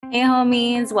Hey,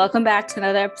 homies, welcome back to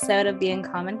another episode of the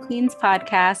Uncommon Queens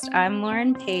podcast. I'm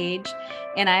Lauren Page,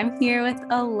 and I'm here with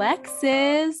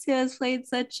Alexis, who has played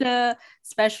such a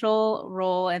special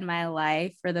role in my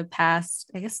life for the past,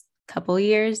 couple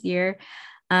year.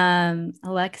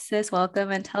 Alexis,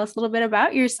 welcome, and tell us a little bit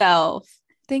about yourself.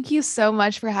 Thank you so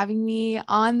much for having me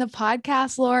on the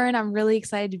podcast, Lauren. I'm really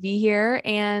excited to be here.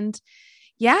 And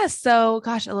so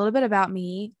a little bit about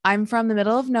me. I'm from the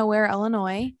middle of nowhere,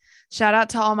 Illinois. Shout out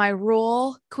to all my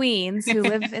rural queens who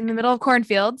live in the middle of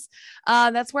cornfields.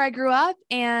 That's where I grew up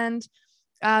and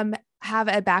have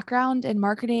a background in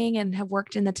marketing and have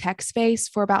worked in the tech space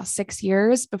for about 6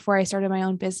 years before I started my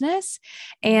own business.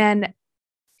 And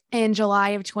in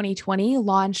July of 2020,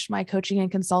 launched my coaching and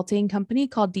consulting company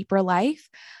called Deeper Life.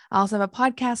 I also have a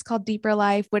podcast called Deeper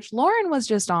Life, which Lauren was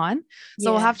just on.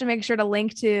 So we'll have to make sure to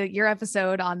link to your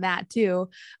episode on that too.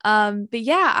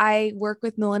 I work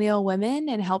with millennial women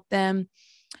and help them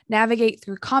navigate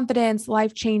through confidence,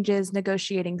 life changes,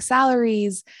 negotiating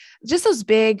salaries, just those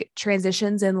big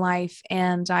transitions in life.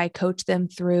 And I coach them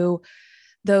through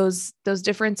those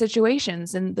different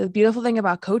situations. And the beautiful thing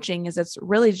about coaching is it's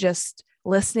really just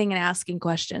listening and asking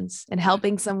questions and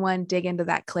helping someone dig into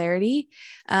that clarity.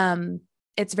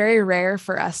 It's very rare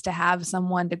for us to have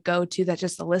someone to go to that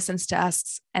just listens to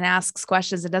us and asks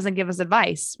questions. It doesn't give us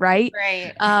advice. Right.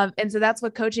 And so that's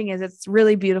what coaching is. It's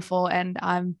really beautiful. And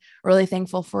I'm really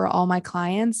thankful for all my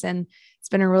clients. And it's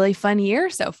been a really fun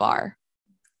year so far.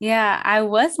 Yeah, I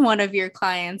was one of your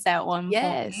clients at one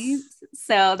point.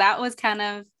 So that was kind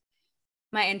of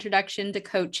my introduction to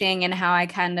coaching and how I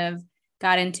kind of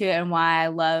got into it and why I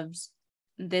loved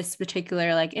this particular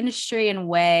industry and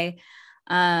way.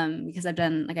 Because I've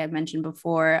done, like I've mentioned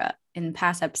before in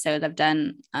past episodes, I've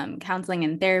done counseling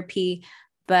and therapy,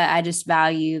 but I just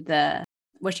value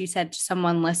what you said,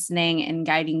 someone listening and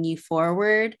guiding you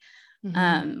forward. So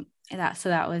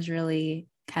that was really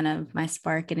kind of my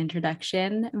spark and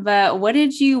introduction. But what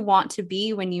did you want to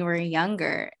be when you were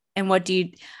younger? And I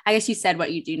guess you said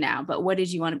what you do now, but what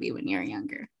did you want to be when you were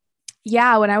younger?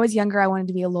 Yeah, when I was younger, I wanted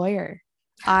to be a lawyer.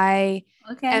 I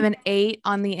am an 8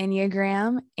 on the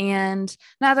Enneagram. And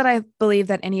not that I believe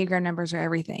that Enneagram numbers are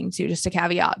everything too, just a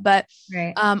caveat, but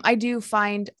I do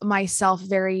find myself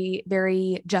very,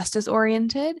 very justice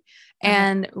oriented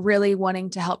and really wanting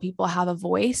to help people have a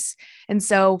voice. And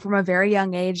so from a very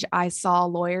young age, I saw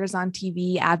lawyers on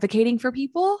TV advocating for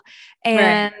people.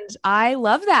 And I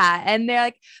love that. And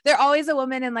they're always a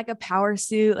woman in a power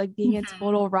suit, being a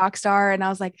total rock star. And I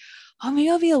was like, oh, maybe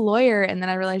I'll be a lawyer. And then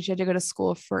I realized you had to go to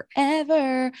school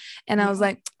forever. And I was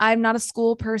like, I'm not a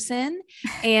school person,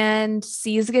 and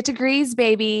C's get degrees,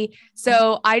 baby.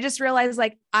 So I just realized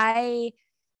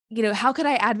how could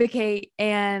I advocate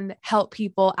and help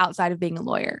people outside of being a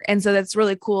lawyer? And so that's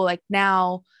really cool.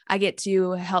 Now I get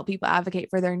to help people advocate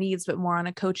for their needs, but more on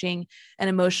a coaching and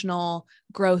emotional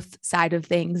growth side of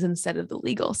things instead of the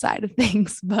legal side of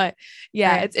things. But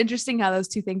it's interesting how those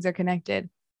two things are connected.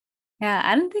 Yeah,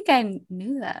 I don't think I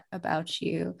knew that about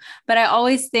you, but I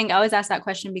always ask that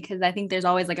question because I think there's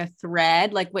always a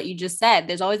thread, like what you just said.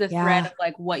 There's always a thread of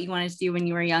what you wanted to do when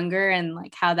you were younger and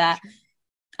how that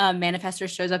manifestor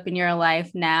shows up in your life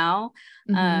now.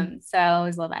 So I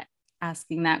always love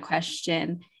asking that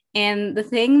question. And the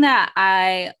thing that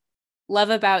I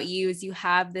love about you is you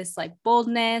have this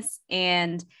boldness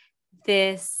and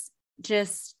this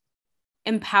just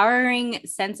empowering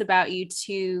sense about you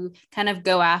to kind of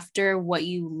go after what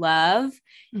you love,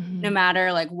 no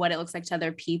matter what it looks like to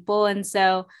other people. And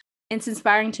so it's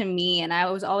inspiring to me. And I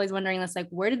was always wondering this,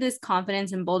 where did this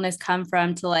confidence and boldness come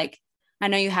from to I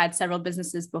know you had several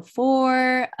businesses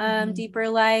before Deeper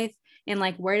Life, and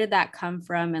where did that come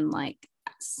from and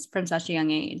from such a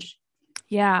young age?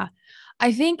 Yeah,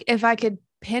 I think if I could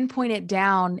pinpoint it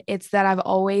down, it's that I've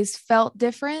always felt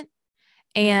different.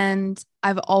 And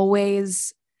I've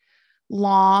always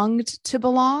longed to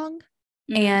belong.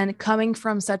 And coming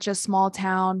from such a small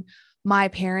town, my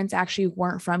parents actually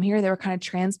weren't from here. They were kind of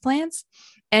transplants.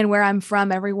 And where I'm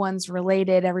from, everyone's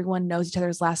related. Everyone knows each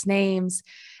other's last names.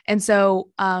 And so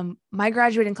my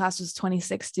graduating class was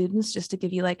 26 students, just to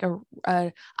give you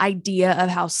a idea of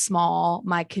how small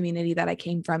my community that I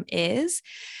came from is.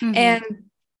 And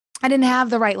I didn't have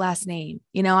the right last name.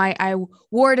 I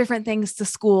wore different things to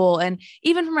school. And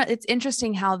even it's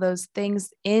interesting how those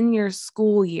things in your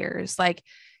school years,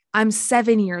 I'm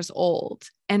 7 years old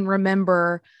and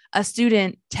remember a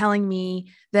student telling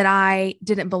me that I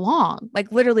didn't belong,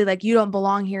 literally, you don't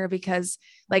belong here because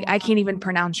I can't even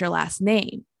pronounce your last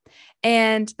name.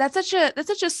 And that's such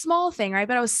a small thing. Right.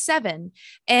 But I was 7,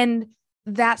 and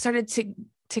that started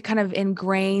to to kind of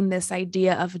ingrain this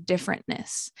idea of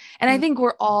differentness. And I think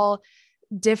we're all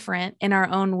different in our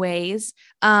own ways.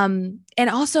 And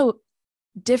also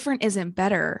different isn't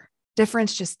better.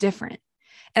 Different's just different.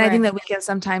 And I think that we can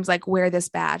sometimes like wear this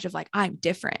badge of like, I'm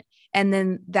different. And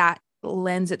then that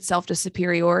lends itself to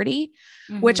superiority,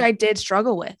 which I did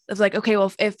struggle with. It's like, okay,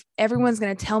 well, if everyone's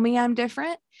going to tell me I'm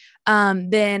different,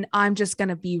 then I'm just going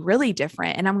to be really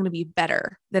different and I'm going to be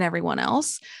better than everyone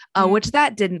else, which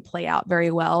that didn't play out very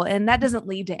well. And that doesn't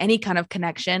lead to any kind of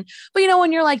connection. But,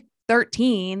 when you're like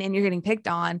 13 and you're getting picked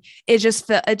on, it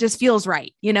just feels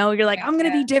right. You're like, I'm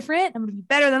going to be different. I'm going to be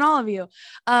better than all of you.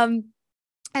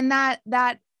 And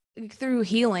that through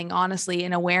healing, honestly,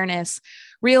 and awareness,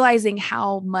 realizing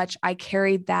how much I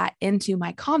carried that into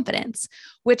my confidence,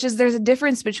 which is there's a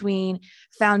difference between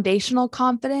foundational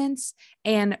confidence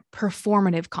and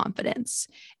performative confidence.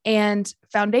 And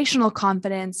foundational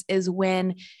confidence is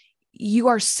when you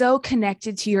are so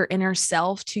connected to your inner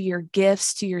self, to your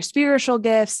gifts, to your spiritual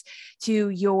gifts, to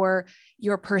your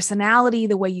personality,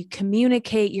 the way you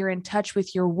communicate, you're in touch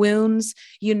with your wounds,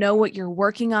 you know what you're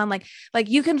working on. Like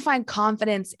you can find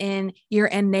confidence in your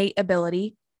innate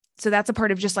ability. So that's a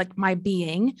part of just like my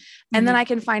being. And then I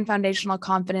can find foundational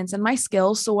confidence in my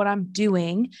skills. So what I'm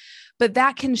doing, but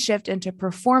that can shift into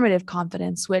performative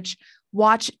confidence, which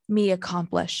watch me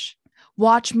accomplish,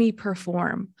 watch me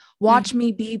perform, watch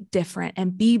me be different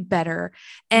and be better.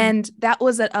 And that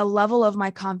was at a level of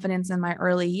my confidence in my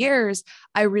early years.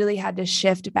 I really had to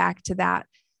shift back to that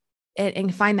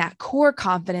and find that core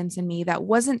confidence in me that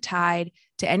wasn't tied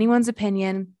to anyone's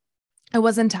opinion. It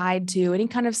wasn't tied to any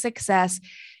kind of success.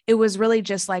 It was really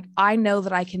just like, I know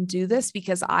that I can do this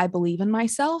because I believe in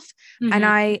myself. And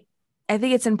I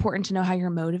think it's important to know how you're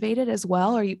motivated as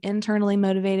well. Are you internally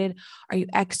motivated? Are you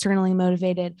externally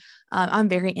motivated? I'm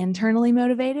very internally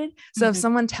motivated. So if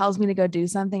someone tells me to go do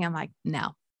something, I'm like,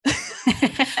 no.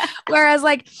 Whereas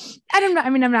like, I'm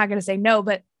not going to say no,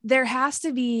 but there has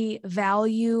to be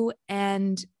value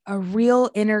and a real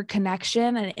inner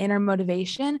connection and inner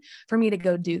motivation for me to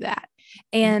go do that.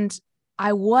 And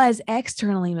I was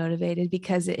externally motivated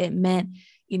because it meant,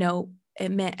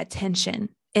 it meant attention.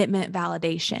 It meant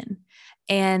validation.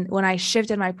 And when I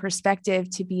shifted my perspective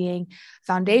to being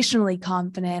foundationally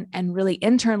confident and really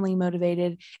internally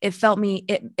motivated,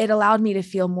 it allowed me to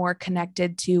feel more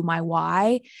connected to my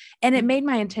why. And it made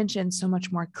my intentions so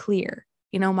much more clear.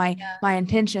 My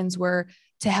intentions were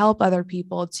to help other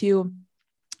people, to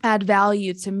add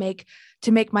value, to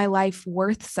make my life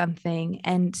worth something,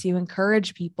 and to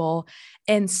encourage people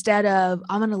instead of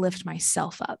I'm going to lift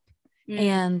myself up.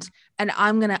 And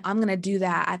I'm going to do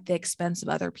that at the expense of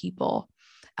other people,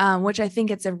 which I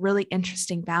think it's a really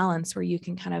interesting balance where you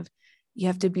can you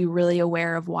have to be really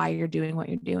aware of why you're doing what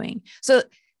you're doing. So,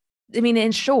 I mean,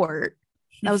 in short,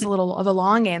 that was a little of a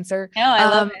long answer. No, I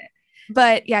love it.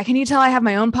 But yeah, can you tell I have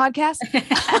my own podcast?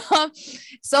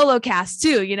 Solo cast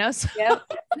too, So, yep.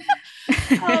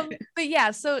 but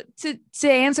yeah, so to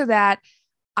answer that,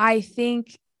 I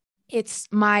think it's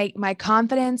my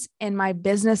confidence in my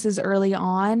businesses early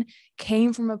on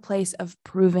came from a place of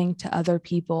proving to other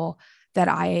people that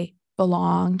I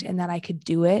belonged and that I could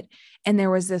do it. And there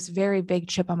was this very big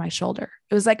chip on my shoulder.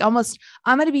 It was like almost,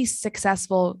 I'm going to be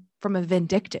successful from a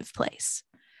vindictive place,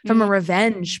 from a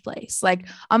revenge place. Like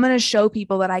I'm going to show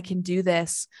people that I can do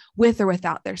this with or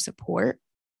without their support.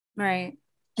 Right.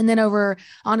 And then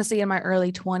honestly, in my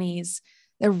early 20s,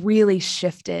 it really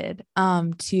shifted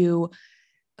to,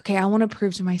 okay, I want to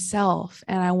prove to myself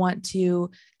and I want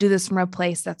to do this from a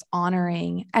place that's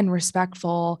honoring and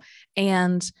respectful.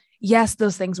 And yes,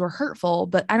 those things were hurtful,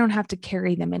 but I don't have to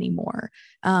carry them anymore.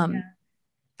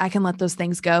 I can let those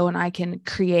things go and I can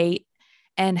create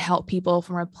and help people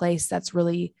from a place that's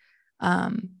really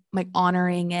like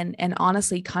honoring and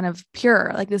honestly kind of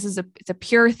pure. Like it's a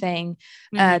pure thing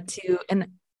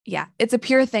it's a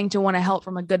pure thing to want to help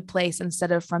from a good place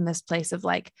instead of from this place of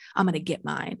like, I'm going to get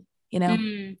mine.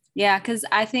 Yeah. Cause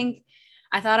I think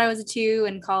I thought I was a 2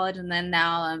 in college and then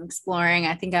now I'm exploring.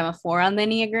 I think I'm a 4 on the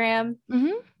Enneagram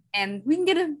and we can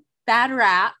get a bad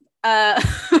rap.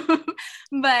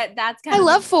 But that's I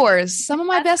love 4s. Some of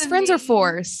my best friends are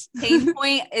 4s. Pain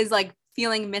point is like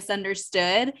feeling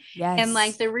misunderstood. Yes. And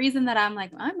like the reason that I'm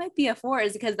like, I might be a 4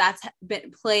 is because that's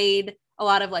been played a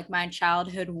lot of like my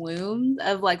childhood wounds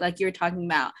of like you were talking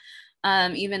about,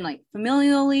 even like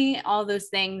familially, all those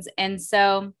things. And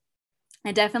so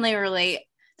I definitely relate.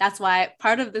 That's why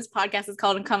part of this podcast is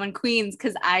called Uncommon Queens,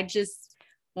 because I just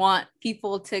want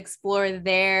people to explore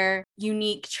their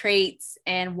unique traits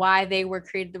and why they were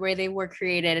created the way they were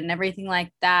created and everything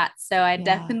like that. So I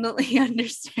definitely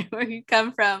understand where you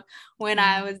come from when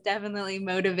I was definitely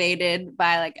motivated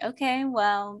by like, okay,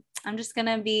 well, I'm just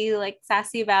gonna be like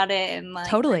sassy about it and like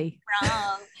totally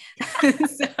wrong.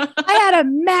 So I had a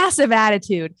massive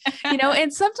attitude,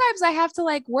 and sometimes I have to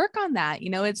like work on that.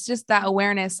 It's just that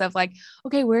awareness of like,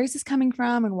 okay, where is this coming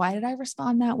from? And why did I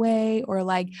respond that way? Or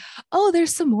like, oh,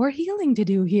 there's some more healing to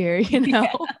do here,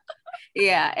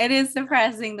 Yeah, it is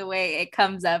surprising the way it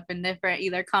comes up in different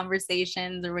either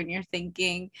conversations or when you're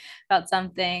thinking about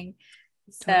something.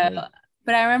 So, totally.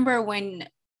 But I remember when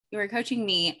you were coaching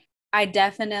me, I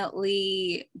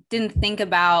definitely didn't think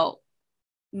about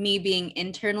me being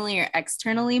internally or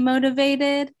externally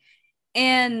motivated.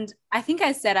 And I think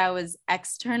I said I was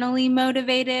externally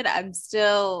motivated. I'm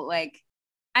still like,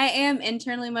 I am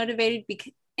internally motivated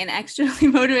and externally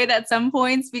motivated at some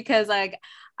points because like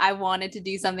I wanted to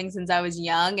do something since I was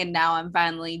young and now I'm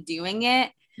finally doing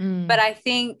it. But I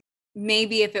think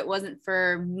maybe if it wasn't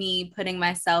for me putting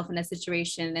myself in a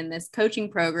situation in this coaching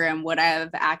program, would I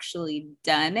have actually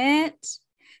done it?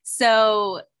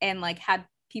 So, and like had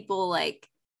people like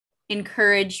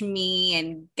encourage me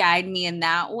and guide me in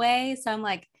that way. So I'm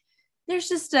like, there's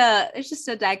just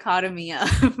a dichotomy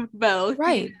of both.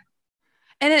 Right.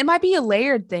 And it might be a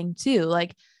layered thing too.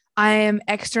 Like I am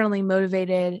externally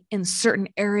motivated in certain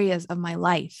areas of my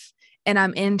life and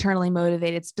I'm internally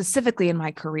motivated specifically in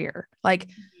my career. Like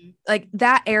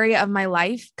that area of my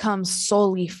life comes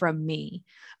solely from me.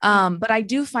 But I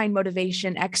do find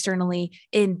motivation externally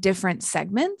in different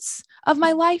segments of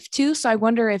my life too. So I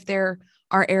wonder if there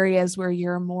are areas where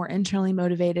you're more internally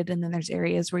motivated and then there's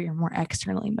areas where you're more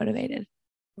externally motivated.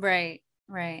 Right.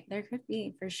 There could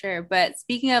be for sure. But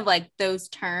speaking of like those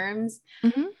terms,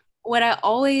 what I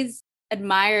always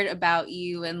admired about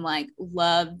you and like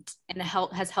loved and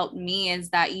has helped me is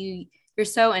that you're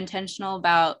so intentional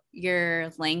about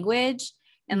your language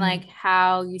and like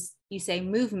how you say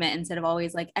movement instead of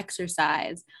always like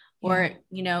exercise or,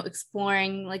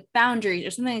 exploring like boundaries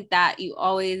or something like that. You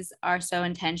always are so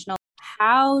intentional.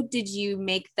 How did you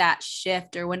make that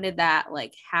shift or when did that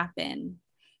like happen?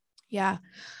 Yeah.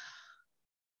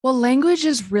 Well, language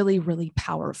is really, really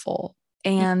powerful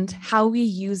and how we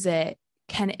use it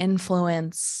can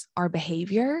influence our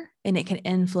behavior and it can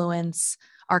influence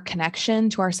our connection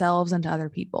to ourselves and to other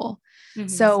people.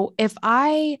 So if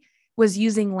I was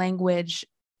using language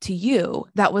to you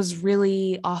that was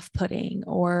really off-putting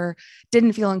or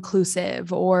didn't feel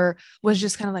inclusive or was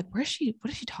just kind of like, what is she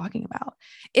talking about?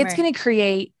 It's going to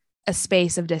create a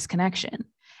space of disconnection.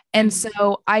 And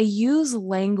so I use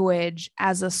language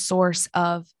as a source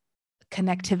of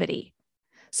connectivity.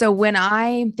 So when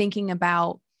I'm thinking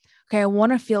about, okay, I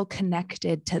want to feel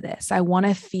connected to this. I want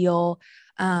to feel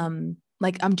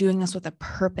like I'm doing this with a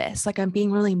purpose, like I'm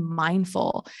being really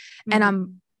mindful and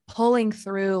I'm pulling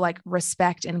through like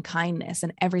respect and kindness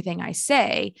and everything I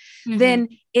say, then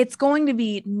it's going to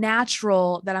be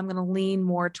natural that I'm going to lean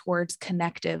more towards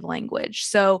connective language.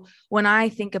 So when I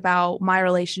think about my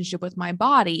relationship with my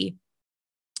body,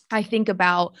 I think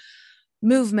about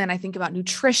movement, I think about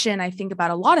nutrition, I think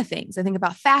about a lot of things. I think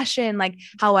about fashion, like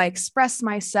how I express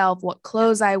myself, what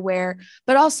clothes I wear,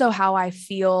 but also how I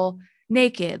feel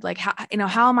naked, like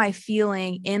how am I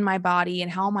feeling in my body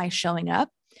and how am I showing up?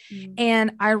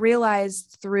 And I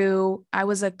realized I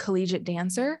was a collegiate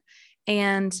dancer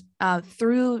and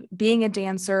through being a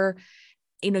dancer,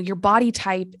 your body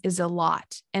type is a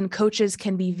lot and coaches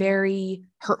can be very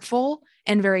hurtful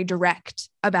and very direct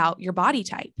about your body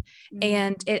type.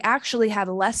 And it actually had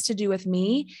less to do with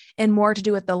me and more to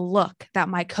do with the look that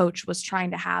my coach was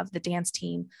trying to have the dance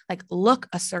team like look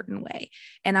a certain way.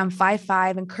 And I'm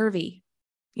 5'5" and curvy.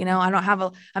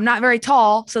 I'm not very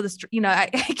tall. So this, I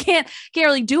can't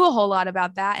really do a whole lot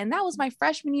about that. And that was my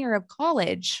freshman year of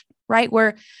college, right?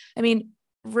 Where,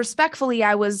 respectfully,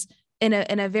 I was in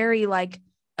a very like,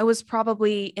 I was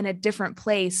probably in a different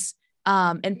place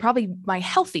and probably my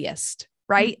healthiest,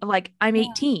 right? Like I'm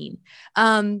 18.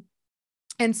 And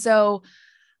so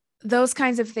those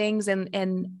kinds of things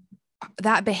and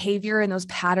that behavior and those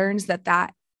patterns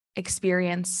that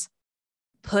experience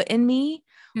put in me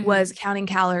was counting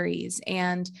calories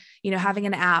and, having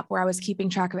an app where I was keeping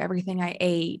track of everything I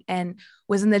ate and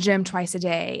was in the gym twice a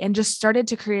day and just started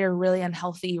to create a really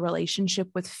unhealthy relationship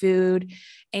with food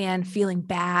and feeling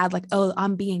bad. Like, oh,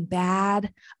 I'm being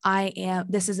bad.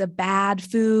 This is a bad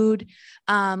food.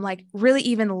 Like really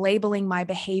even labeling my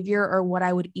behavior or what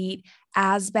I would eat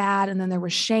as bad. And then there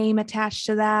was shame attached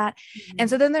to that. And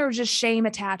so then there was just shame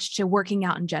attached to working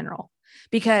out in general.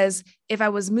 because if I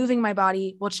was moving my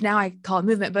body, which now I call it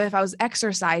movement, but if I was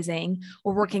exercising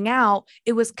or working out,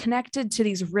 it was connected to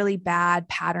these really bad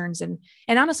patterns and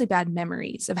honestly bad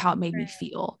memories of how it made me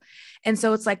feel. And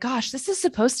so it's like, gosh, this is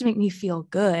supposed to make me feel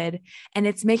good, and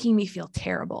it's making me feel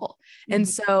terrible. And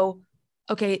so,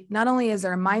 okay, not only is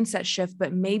there a mindset shift,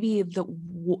 but maybe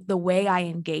the way I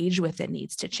engage with it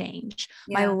needs to change.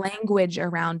 My language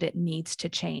around it needs to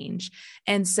change.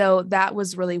 And so that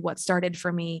was really what started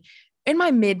for me in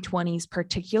my mid-20s,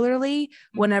 particularly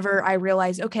whenever I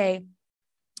realized, okay,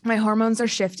 my hormones are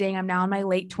shifting. I'm now in my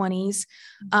late 20s.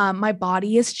 My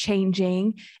body is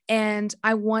changing and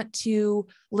I want to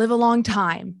live a long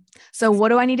time. So what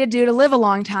do I need to do to live a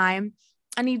long time?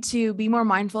 I need to be more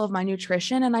mindful of my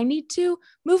nutrition, and I need to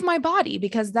move my body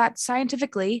because that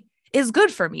scientifically is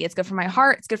good for me. It's good for my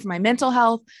heart. It's good for my mental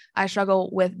health. I struggle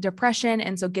with depression.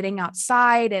 And so getting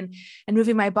outside and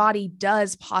moving my body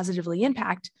does positively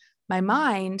impact my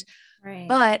mind. Right.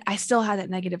 But I still had that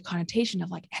negative connotation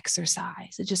of like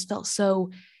exercise. It just felt so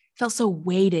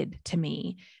weighted to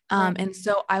me. And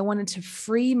so I wanted to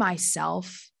free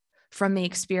myself from the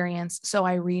experience. So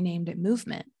I renamed it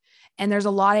movement. And there's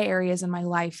a lot of areas in my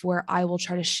life where I will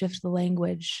try to shift the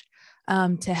language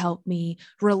to help me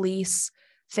release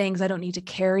things I don't need to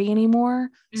carry anymore,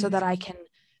 so that I can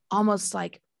almost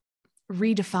like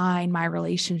redefine my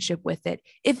relationship with it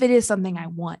if it is something I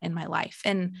want in my life.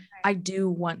 And I do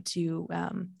want to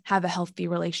have a healthy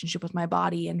relationship with my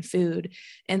body and food.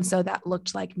 And so that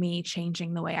looked like me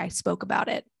changing the way I spoke about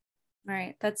it.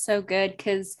 Right. That's so good,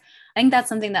 because I think that's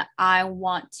something that I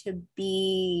want to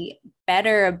be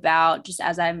better about, just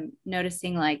as I'm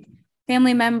noticing like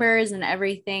family members and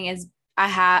everything is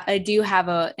I do have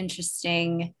a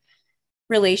interesting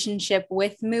relationship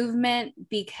with movement,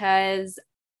 because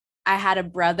I had a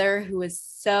brother who was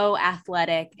so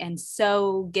athletic and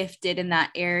so gifted in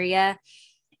that area.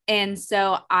 And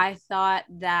so I thought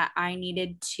that I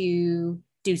needed to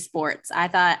do sports. I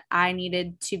thought I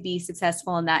needed to be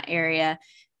successful in that area.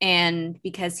 And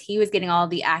because he was getting all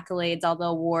the accolades, all the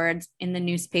awards in the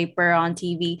newspaper, on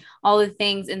TV, all the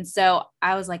things. And so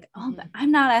I was like, oh, but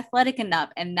I'm not athletic enough.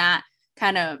 And that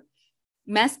kind of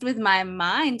messed with my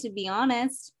mind, to be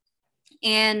honest.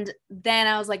 And then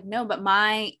I was like, no, but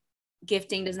my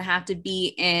gifting doesn't have to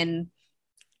be in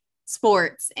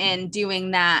sports and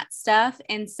doing that stuff.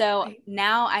 And so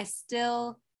now I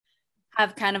still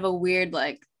have kind of a weird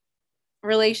like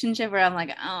relationship where I'm like,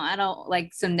 oh, I don't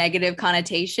like some negative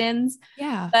connotations.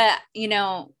 Yeah. But you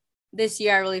know, this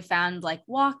year I really found like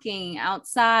walking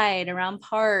outside around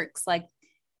parks, like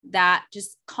that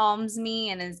just calms me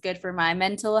and is good for my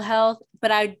mental health.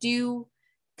 But I do,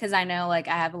 because I know like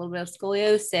I have a little bit of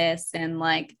scoliosis and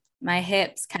like my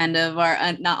hips kind of are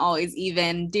not always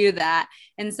even do that.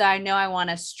 And so I know I want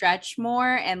to stretch more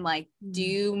and like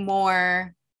do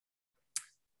more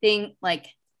thing, like,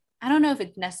 I don't know if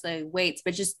it's necessarily weights,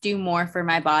 but just do more for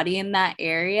my body in that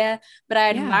area. But I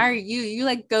admire you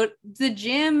like go the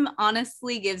gym,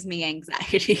 honestly gives me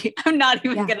anxiety. I'm not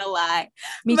even gonna lie.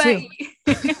 Me too.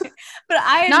 But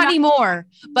I not anymore,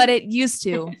 but it used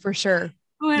to for sure.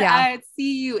 When I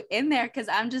see you in there, because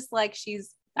I'm just like,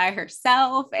 she's by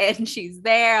herself and she's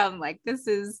there. I'm like, this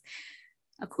is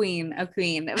a queen. Well,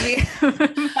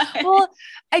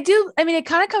 I mean, it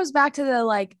kind of comes back to the,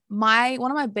 like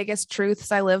one of my biggest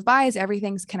truths I live by is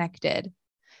everything's connected.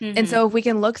 And so if we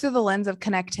can look through the lens of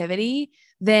connectivity,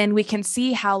 then we can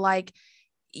see how like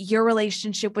your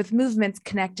relationship with movement's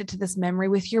connected to this memory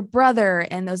with your brother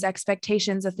and those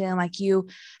expectations of feeling like you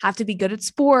have to be good at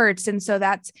sports. And so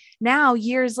that's now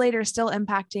years later still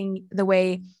impacting the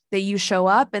way that you show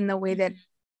up and the way that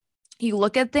you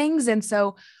look at things. And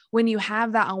so when you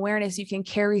have that awareness, you can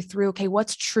carry through, okay,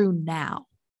 what's true now?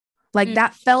 Like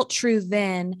that felt true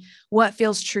then, what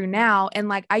feels true now? And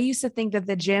like, I used to think that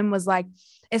the gym was like,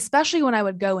 especially when I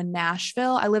would go in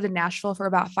Nashville, I lived in Nashville for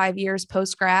about 5 years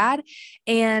post-grad,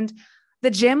 and the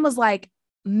gym was like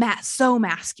so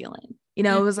masculine. You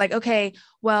know, it was like, okay,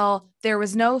 well, there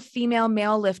was no female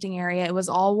male lifting area. It was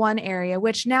all one area,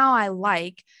 which now I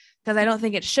like, because I don't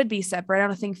think it should be separate. I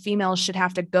don't think females should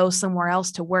have to go somewhere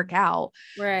else to work out.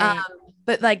 Right.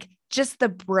 But like just the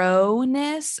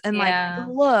bro-ness and like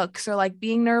the looks, or like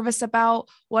being nervous about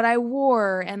what I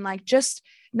wore and like just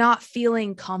not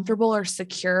feeling comfortable or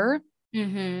secure.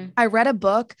 I read a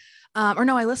book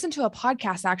I listened to a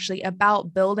podcast actually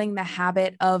about building the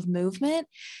habit of movement.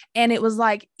 And it was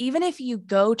like, even if you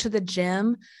go to the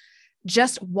gym,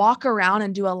 just walk around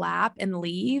and do a lap and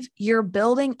leave, you're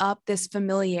building up this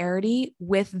familiarity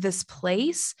with this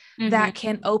place that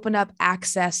can open up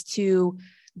access to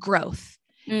growth.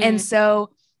 And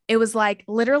so it was like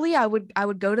literally I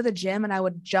would go to the gym and I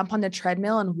would jump on the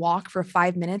treadmill and walk for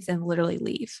 5 minutes and literally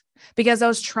leave, because I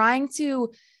was trying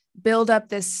to build up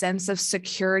this sense of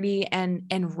security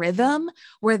and rhythm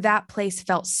where that place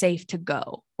felt safe to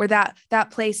go, where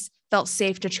that place felt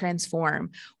safe to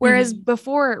transform. Whereas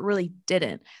before it really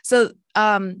didn't. So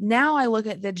now I look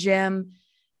at the gym,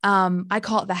 I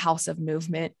call it the house of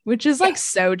movement, which is like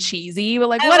so cheesy, but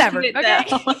like whatever. Okay.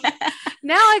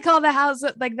 Now I call the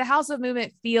house of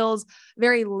movement feels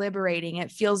very liberating.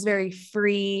 It feels very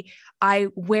free. I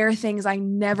wear things I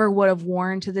never would have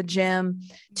worn to the gym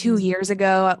 2 years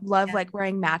ago. I love like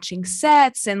wearing matching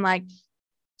sets and like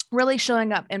really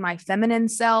showing up in my feminine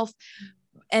self.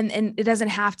 And it doesn't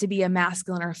have to be a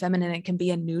masculine or feminine. It can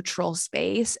be a neutral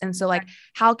space. And so like,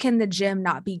 how can the gym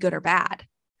not be good or bad?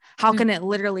 How can it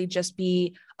literally just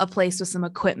be a place with some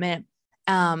equipment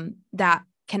that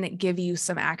can it give you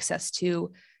some access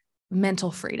to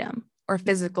mental freedom or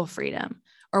physical freedom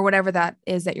or whatever that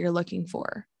is that you're looking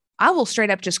for? I will straight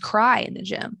up just cry in the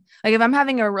gym. Like if I'm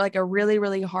having a really,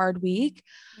 really hard week,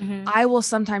 I will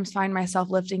sometimes find myself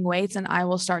lifting weights and I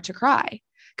will start to cry,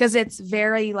 because it's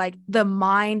very like the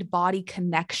mind body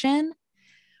connection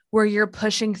where you're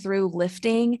pushing through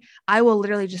lifting. I will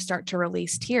literally just start to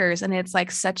release tears. And it's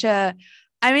like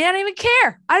I don't even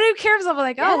care. I don't even care if someone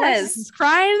like, oh, let's just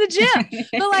cry in the gym.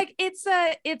 But like,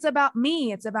 it's about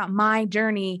me. It's about my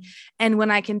journey. And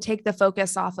when I can take the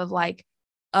focus off of like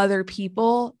other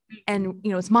people and,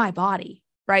 it's my body.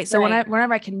 Right. So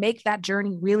whenever I can make that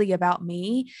journey really about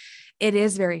me, it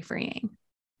is very freeing.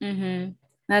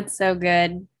 That's so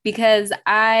good, because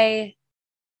I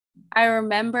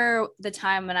remember the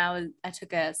time when I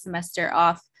took a semester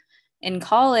off in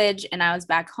college and I was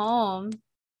back home.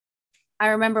 I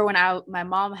remember when my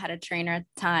mom had a trainer at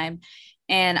the time,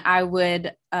 and I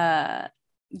would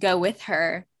go with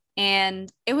her,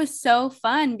 and it was so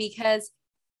fun because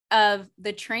of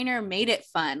the trainer made it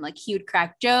fun. Like he would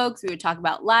crack jokes, we would talk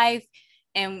about life,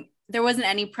 and there wasn't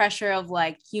any pressure of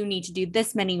like, you need to do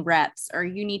this many reps or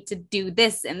you need to do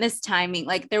this and this timing.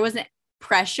 Like there wasn't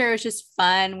pressure. It was just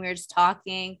fun. We were just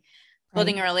talking,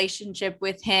 building a relationship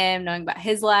with him, knowing about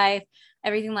his life,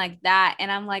 everything like that. And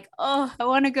I'm like, oh, I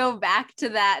want to go back to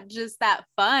that, just that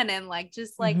fun and like,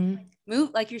 just like move,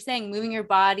 like you're saying, moving your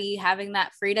body, having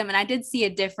that freedom. And I did see a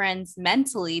difference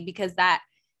mentally, because that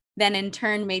then in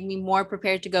turn made me more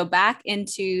prepared to go back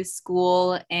into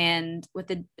school and with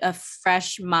a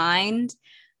fresh mind.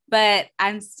 But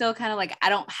I'm still kind of like, I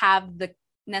don't have the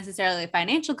necessarily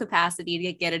financial capacity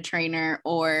to get a trainer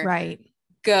or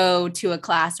go to a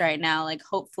class right now. Like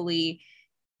hopefully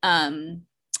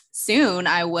soon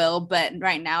I will, but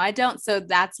right now I don't. So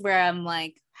that's where I'm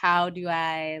like, how do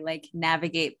I like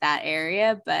navigate that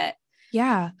area? But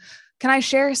yeah. Can I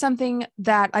share something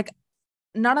that like,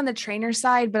 not on the trainer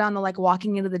side, but on the like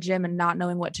walking into the gym and not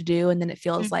knowing what to do, and then it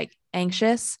feels like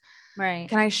anxious. Right.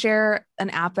 Can I share an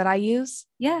app that I use?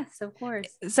 Yes, of course.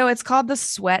 So it's called the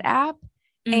Sweat app.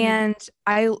 And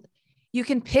you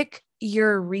can pick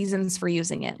your reasons for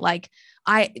using it. Like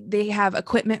they have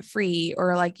equipment free,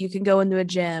 or like you can go into a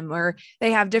gym, or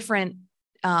they have different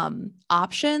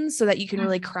options so that you can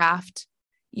really craft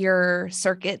your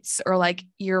circuits or like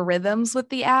your rhythms with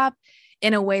the app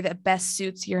in a way that best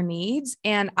suits your needs.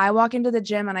 And I walk into the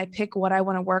gym and I pick what I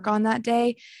want to work on that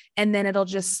day. And then it'll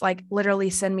just like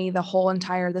literally send me the whole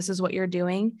entire, this is what you're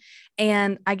doing.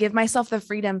 And I give myself the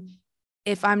freedom.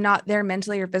 If I'm not there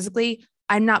mentally or physically,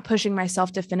 I'm not pushing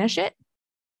myself to finish it.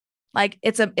 Like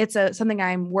it's something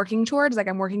I'm working towards, like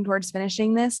I'm working towards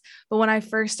finishing this. But when I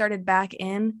first started back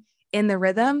in the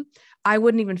rhythm, I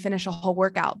wouldn't even finish a whole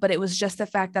workout, but it was just the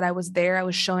fact that I was there, I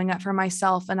was showing up for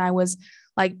myself, and I was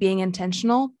like being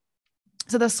intentional.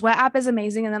 So the Sweat app is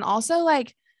amazing. And then also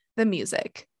like the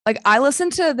music, like I listen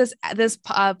to this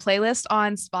playlist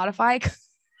on Spotify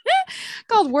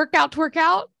called Workout to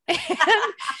Workout. And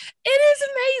it is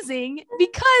amazing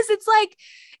because it's like,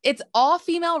 it's all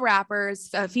female rappers,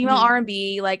 female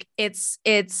R&B. Like it's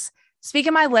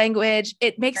speaking my language.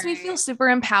 It makes me feel super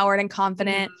empowered and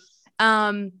confident.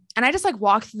 And I just like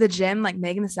walk through the gym, like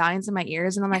Megan Thee Stallion's in my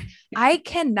ears. And I'm like, I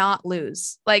cannot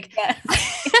lose. Like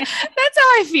that's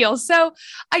how I feel. So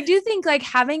I do think like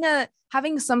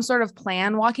having some sort of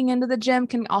plan walking into the gym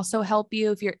can also help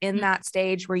you if you're in that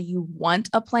stage where you want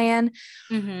a plan.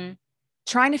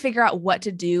 Trying to figure out what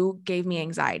to do gave me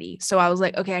anxiety. So I was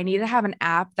like, okay, I need to have an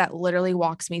app that literally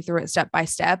walks me through it step by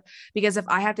step, because if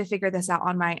I have to figure this out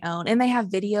on my own, and they have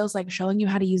videos like showing you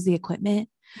how to use the equipment.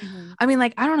 I mean,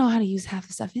 like, I don't know how to use half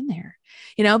the stuff in there,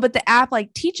 but the app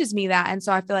like teaches me that. And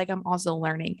so I feel like I'm also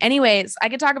learning. Anyways, I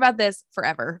could talk about this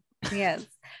forever. Yes.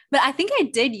 But I think I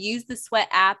did use the Sweat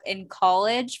app in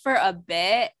college for a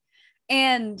bit.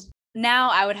 And now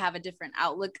I would have a different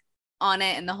outlook on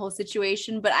it and the whole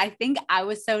situation. But I think I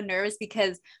was so nervous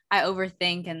because I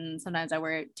overthink and sometimes I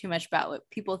worry too much about what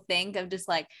people think. Of just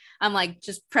like, I'm like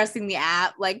just pressing the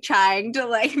app, like trying to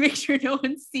like make sure no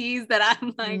one sees that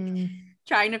I'm like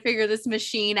trying to figure this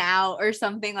machine out or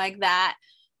something like that.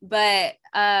 But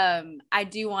I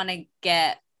do want to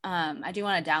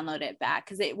download it back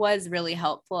because it was really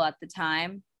helpful at the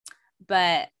time.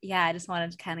 But yeah, I just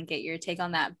wanted to kind of get your take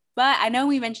on that. But I know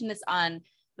we mentioned this on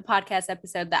the podcast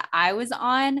episode that I was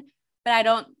on, but I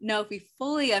don't know if we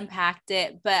fully unpacked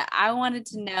it. But I wanted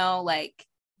to know like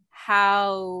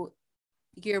how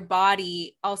your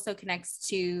body also connects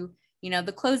to,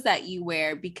 the clothes that you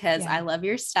wear, because I love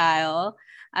your style.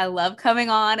 I love coming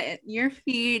on your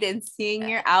feed and seeing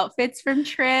your outfits from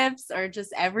trips or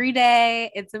just every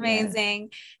day. It's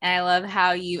amazing. And I love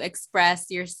how you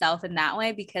express yourself in that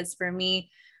way, because for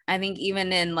me, I think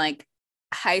even in like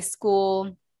high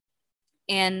school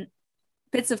and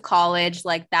bits of college,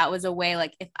 like that was a way,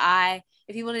 like if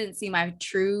people didn't see my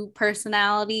true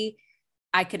personality,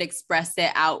 I could express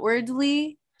it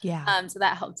outwardly. So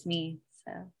that helped me.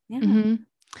 So yeah. Mm-hmm.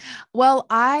 Well,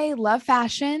 I love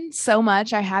fashion so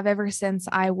much. I have ever since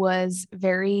I was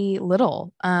very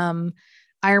little. I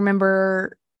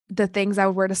remember the things I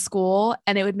would wear to school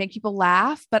and it would make people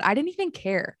laugh, but I didn't even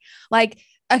care. Like,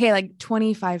 okay, like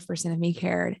 25% of me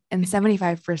cared and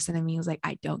 75% of me was like,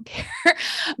 I don't care.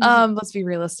 Let's be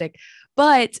realistic.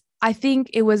 But I think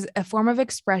it was a form of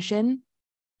expression.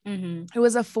 It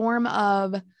was a form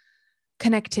of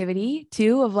connectivity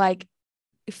too, of like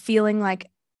feeling like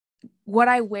what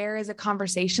I wear is a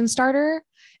conversation starter.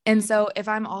 And so if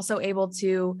I'm also able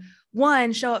to,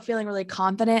 one, show up feeling really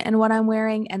confident in what I'm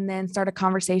wearing and then start a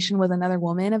conversation with another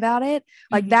woman about it,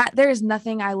 like that, there is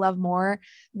nothing I love more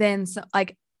than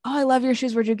like, oh, I love your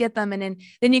shoes. Where'd you get them? And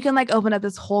then you can like open up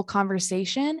this whole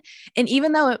conversation. And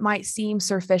even though it might seem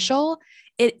superficial,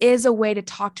 it is a way to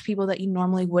talk to people that you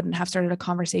normally wouldn't have started a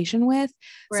conversation with.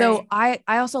 Right. So I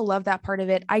also love that part of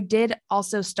it. I did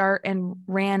also start and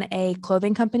ran a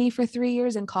clothing company for 3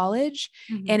 years in college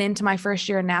and into my first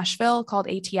year in Nashville called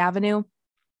AT Avenue,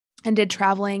 and did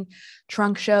traveling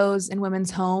trunk shows in women's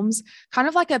homes, kind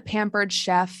of like a Pampered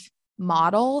Chef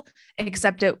model,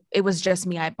 except it was just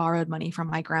me. I borrowed money from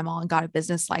my grandma and got a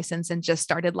business license and just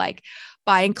started like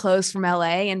buying clothes from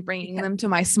LA and bringing them to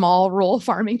my small rural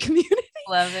farming community.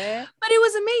 Love it. But it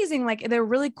was amazing. Like they're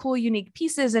really cool, unique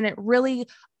pieces. And it really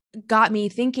got me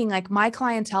thinking, like my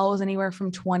clientele was anywhere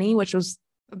from 20, which was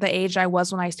the age I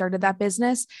was when I started that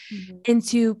business,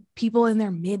 into people in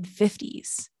their mid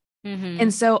 50s.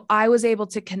 And so I was able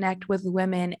to connect with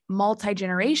women,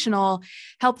 multi-generational,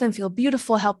 help them feel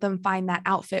beautiful, help them find that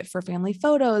outfit for family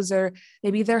photos, or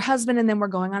maybe their husband and then we're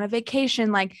going on a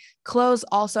vacation. Like clothes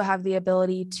also have the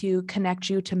ability to connect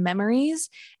you to memories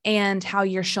and how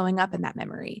you're showing up in that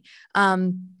memory.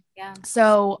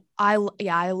 So I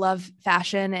love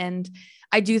fashion. And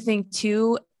I do think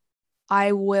too,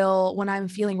 when I'm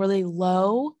feeling really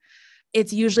low,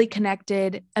 it's usually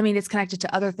connected. I mean, it's connected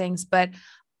to other things, but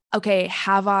okay,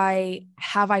 have I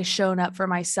shown up for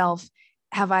myself?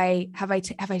 Have I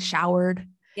showered?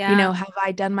 Yeah. Have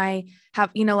I done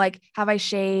have I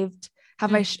shaved?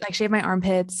 Have I shaved my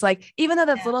armpits? Like, even though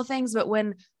that's little things, but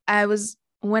when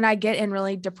I get in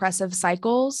really depressive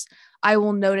cycles, I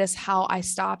will notice how I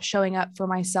stop showing up for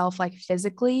myself, like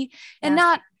physically, and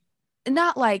not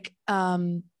like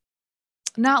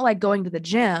going to the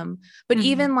gym, but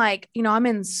even like, I'm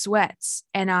in sweats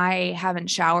and I haven't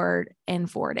showered in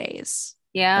 4 days.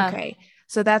 Yeah. Okay.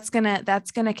 So that's going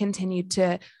to continue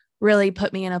to really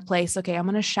put me in a place. Okay. I'm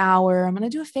going to shower. I'm going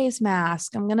to do a face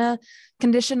mask. I'm going to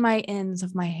condition my ends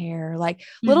of my hair. Like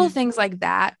little things like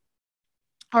that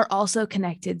are also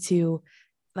connected to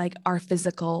like our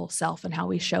physical self and how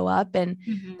we show up. And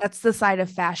that's the side of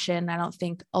fashion I don't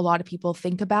think a lot of people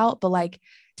think about, but like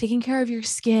taking care of your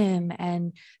skin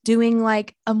and doing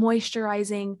like a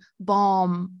moisturizing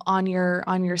balm on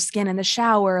your skin in the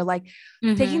shower, like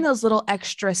taking those little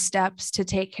extra steps to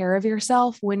take care of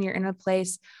yourself when you're in a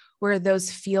place where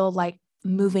those feel like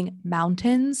moving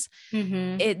mountains.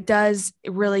 It does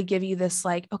really give you this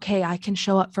like, okay, I can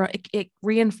show up for it. It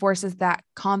reinforces that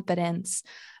confidence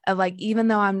of like, even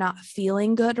though I'm not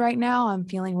feeling good right now, I'm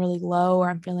feeling really low or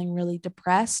I'm feeling really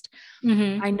depressed.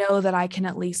 I know that I can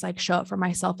at least like show up for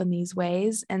myself in these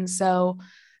ways. And so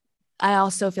I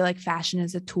also feel like fashion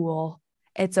is a tool.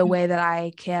 It's a way that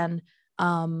I can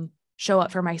show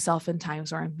up for myself in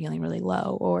times where I'm feeling really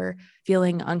low or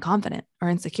feeling unconfident or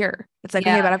insecure. It's like,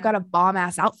 okay, but I've got a bomb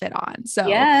ass outfit on. So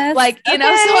like, you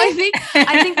know, so I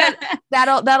think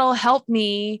that that'll help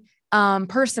me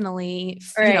personally,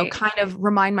 you know, kind of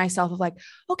remind myself of like,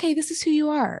 okay, this is who you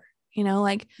are, you know,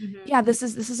 like, yeah, this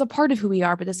is a part of who we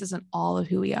are, but this isn't all of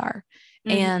who we are.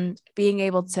 And being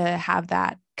able to have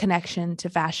that connection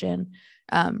to fashion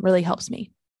really helps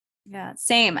me. Yeah,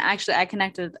 same. Actually, I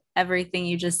connected with everything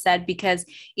you just said, because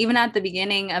even at the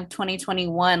beginning of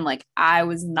 2021, like I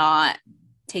was not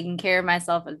taking care of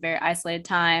myself. It was a very isolated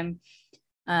time,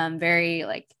 very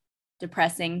like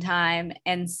depressing time.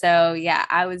 And so, yeah,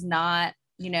 I was not,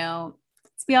 you know,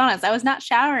 let's be honest, I was not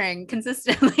showering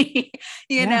consistently,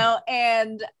 you know,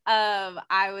 and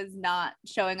I was not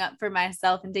showing up for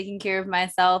myself and taking care of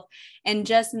myself. And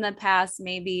just in the past,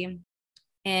 maybe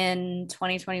in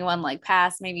 2021, like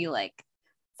past maybe like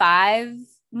 4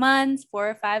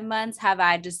 or 5 months, have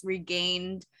I just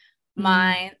regained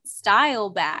my style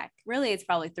back. Really, it's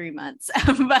probably 3 months,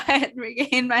 but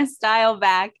regained my style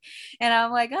back. And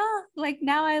I'm like, oh, like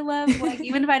now I love, like,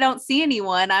 even if I don't see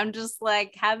anyone, I'm just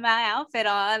like have my outfit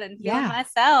on and feeling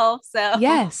myself. So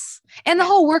yes. And the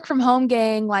whole work from home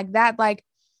gang, like that, like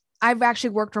I've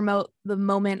actually worked remote the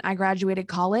moment I graduated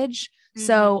college.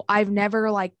 So I've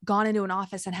never like gone into an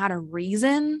office and had a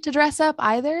reason to dress up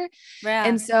either.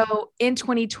 And so in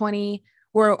 2020,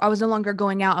 where I was no longer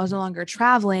going out, I was no longer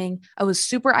traveling, I was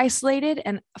super isolated.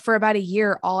 And for about a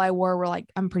year, all I wore were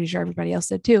like, I'm pretty sure everybody else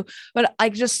did too, but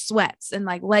like just sweats and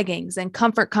like leggings and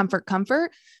comfort,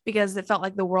 because it felt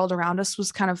like the world around us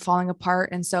was kind of falling apart.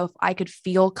 And so if I could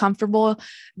feel comfortable,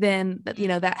 then, you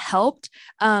know, that helped.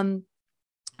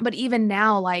 But even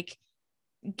now, like,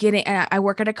 I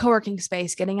work at a co-working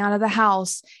space, getting out of the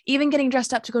house, even getting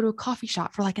dressed up to go to a coffee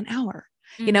shop for like an hour,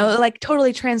 you know, like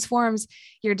totally transforms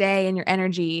your day and your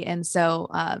energy. And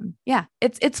so, yeah,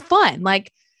 it's fun.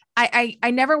 Like I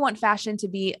never want fashion to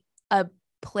be a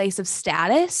place of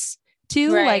status too.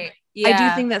 Like I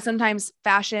do think that sometimes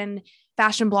fashion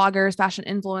bloggers, fashion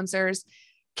influencers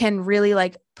can really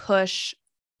like push.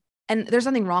 And there's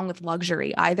nothing wrong with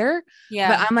luxury either,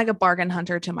 but I'm like a bargain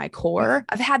hunter to my core.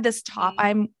 I've had this top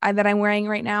that I'm wearing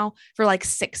right now for like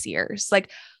 6 years.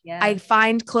 Like I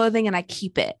find clothing and I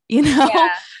keep it, you know?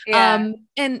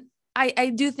 And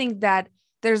I do think that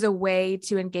there's a way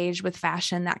to engage with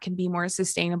fashion that can be more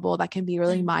sustainable, that can be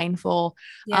really mindful,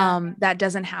 that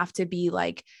doesn't have to be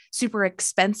like super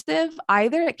expensive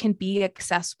either. It can be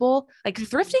accessible. Like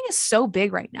thrifting is so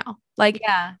big right now. Like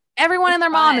everyone and their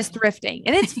mom is thrifting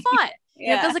and it's fun.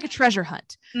 It feels like a treasure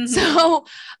hunt. So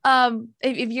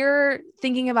if you're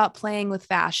thinking about playing with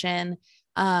fashion,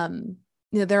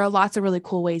 you know, there are lots of really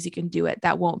cool ways you can do it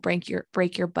that won't break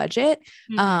your budget.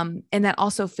 And that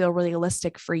also feel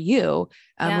realistic for you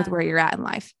with where you're at in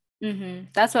life.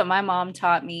 That's what my mom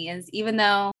taught me, is even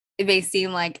though it may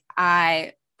seem like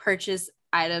I purchase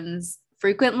items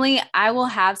frequently, I will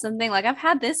have something like I've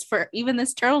had this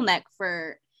turtleneck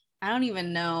for I don't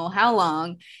even know how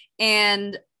long.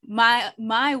 And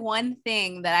my one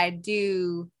thing that I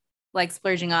do like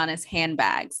splurging on is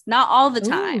handbags. Not all the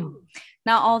time,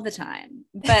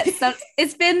 but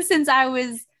it's been since I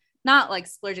was not like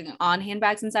splurging on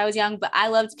handbags since I was young, but I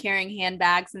loved carrying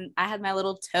handbags. And I had my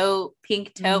little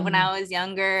pink tote when I was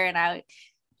younger, and I would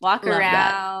walk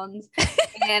around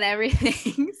and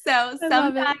everything. So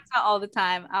sometimes, not all the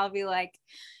time, I'll be like,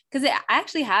 because I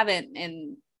actually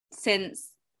haven't since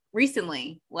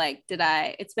recently, like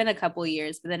it's been a couple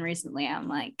years, but then recently I'm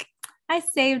like, I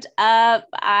saved up.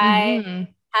 I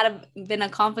had been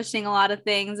accomplishing a lot of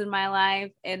things in my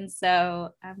life. And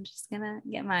so I'm just gonna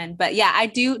get mine. But yeah, I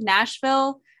do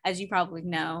Nashville, as you probably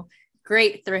know,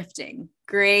 great thrifting.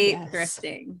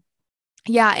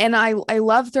 Yeah. And I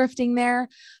love thrifting there.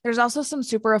 There's also some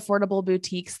super affordable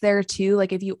boutiques there too.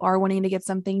 Like if you are wanting to get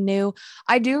something new,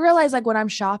 I do realize like when I'm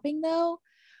shopping though,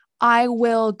 I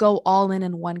will go all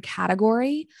in one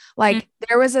category. Like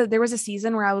there was a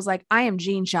season where I was like, I am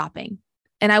jean shopping.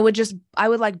 And I would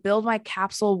like build my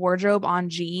capsule wardrobe on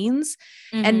jeans.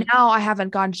 And now I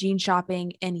haven't gone jean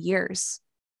shopping in years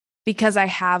because I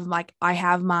have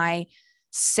my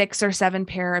 6 or 7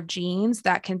 pair of jeans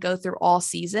that can go through all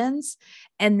seasons.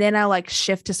 And then I like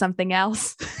shift to something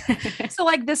else. So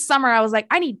like this summer I was like,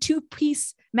 I need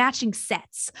 2-piece matching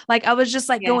sets. Like I was just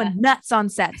like going nuts on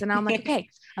sets. And I'm like, okay,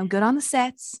 I'm good on the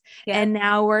sets. And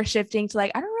now we're shifting to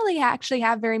like, I don't really actually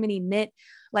have very many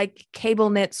like cable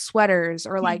knit sweaters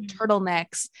or like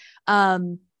turtlenecks.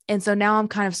 And so now I'm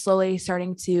kind of slowly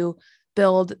starting to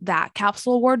build that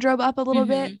capsule wardrobe up a little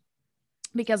bit,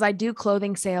 because I do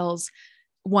clothing sales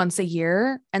once a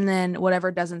year, and then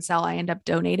whatever doesn't sell, I end up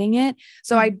donating it.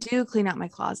 So I do clean out my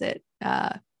closet,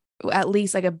 at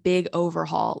least like a big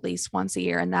overhaul, at least once a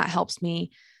year. And that helps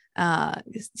me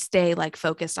stay like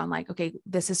focused on like, okay,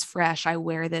 this is fresh. I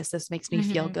wear this. This makes me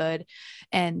feel good.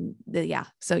 And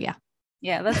so yeah.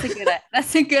 Yeah. That's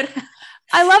a good,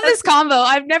 I love this combo.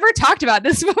 I've never talked about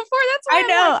this before. That's why I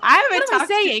know. I haven't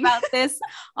talked about this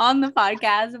on the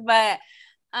podcast, but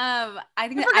I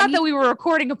think I forgot that we were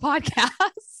recording a podcast.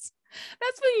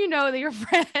 That's when you know that you're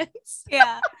friends.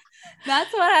 Yeah.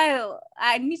 That's what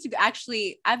I need to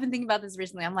actually, I've been thinking about this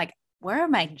recently. I'm like, where are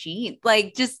my jeans?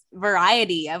 Like just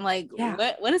variety. I'm like,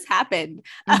 what has happened?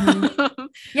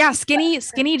 Yeah.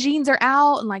 Skinny jeans are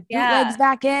out and like bootlegs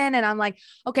back in. And I'm like,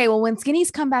 okay, well, when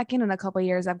skinnies come back in a couple of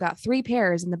years, I've got 3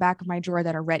 pairs in the back of my drawer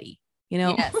that are ready, you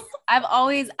know? Yes. I've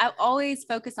always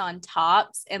focused on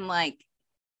tops and like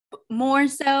more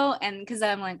so. And cause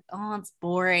I'm like, oh, it's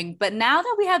boring. But now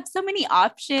that we have so many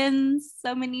options,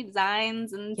 so many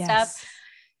designs and stuff,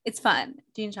 it's fun.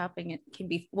 Jean shopping, it can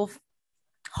be,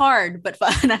 hard but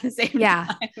fun at the same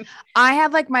time. I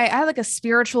had like a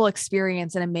spiritual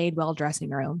experience in a Madewell dressing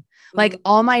room. Like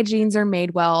all my jeans are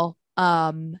Madewell,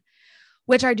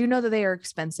 which I do know that they are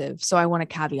expensive, so I want to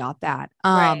caveat that.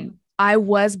 I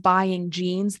was buying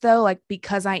jeans though, like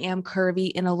because I am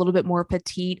curvy and a little bit more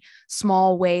petite,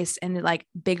 small waist and like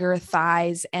bigger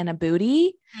thighs and a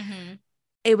booty.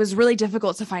 It was really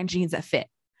difficult to find jeans that fit.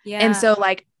 And so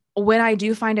like when I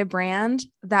do find a brand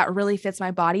that really fits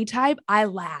my body type, I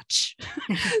latch.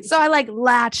 So I like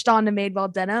latched onto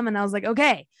Madewell denim and I was like,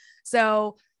 okay,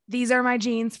 so these are my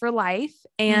jeans for life.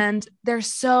 And they're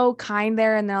so kind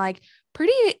there. And they're like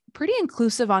pretty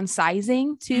inclusive on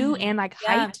sizing too. And like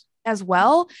height as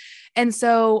well. And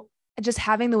so just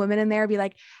having the women in there be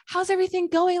like, how's everything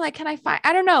going? Like, can I find,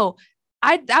 I don't know.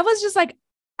 I was just like,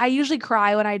 I usually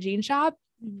cry when I jean shop.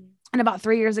 And about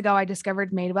 3 years ago, I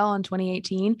discovered Madewell in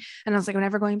 2018. And I was like, I'm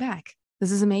never going back.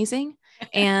 This is amazing.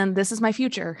 And this is my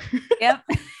future. Yep.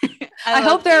 I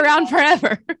hope they're around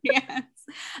forever. Yes.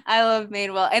 I love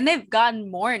Madewell. And they've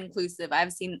gotten more inclusive.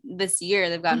 I've seen this year,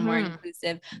 they've gotten more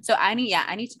inclusive. So I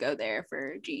need to go there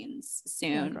for jeans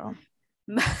soon.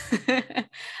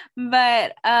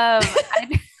 But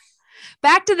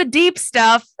back to the deep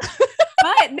stuff.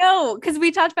 But no, because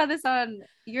we talked about this on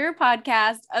your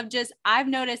podcast of just, I've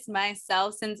noticed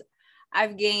myself since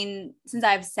I've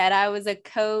said I was a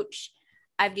coach,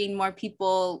 I've gained more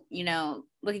people, you know,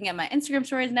 looking at my Instagram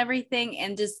stories and everything.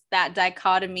 And just that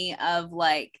dichotomy of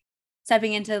like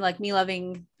stepping into like me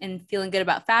loving and feeling good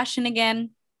about fashion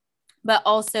again, but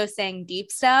also saying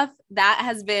deep stuff. That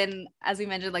has been, as we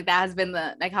mentioned, like that has been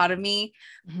the dichotomy.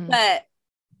 But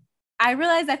I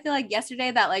realized, I feel like yesterday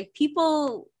that like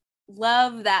people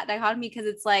love that dichotomy because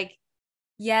it's like,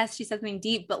 yes, she said something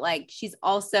deep, but like she's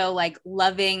also like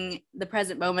loving the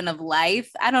present moment of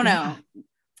life. I don't know.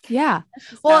 Yeah.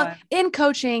 Well, in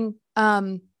coaching,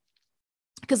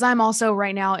 because I'm also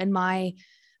right now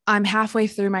I'm halfway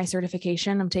through my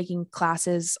certification. I'm taking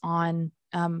classes on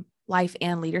life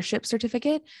and leadership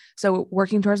certificate. So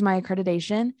working towards my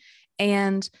accreditation.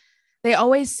 And they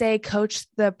always say, coach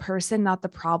the person, not the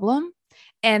problem.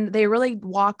 And they really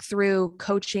walk through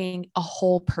coaching a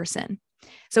whole person.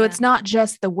 So it's not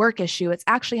just the work issue. It's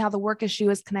actually how the work issue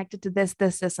is connected to this,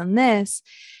 and this.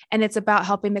 And it's about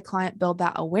helping the client build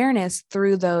that awareness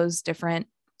through those different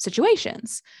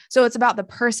situations. So it's about the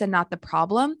person, not the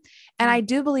problem. And I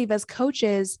do believe as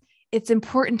coaches, it's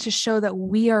important to show that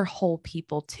we are whole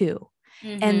people too.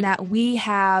 And that we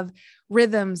have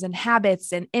rhythms and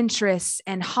habits and interests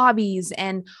and hobbies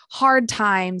and hard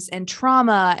times and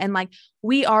trauma. And like,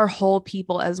 we are whole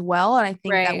people as well. And I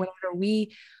think that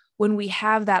when we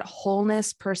have that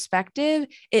wholeness perspective,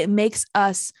 it makes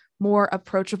us more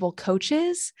approachable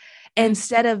coaches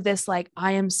instead of this, like,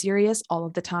 I am serious all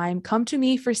of the time. Come to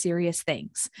me for serious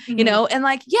things, you know, and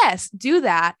like, yes, do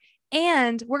that.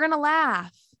 And we're going to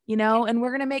laugh, you know, and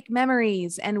we're going to make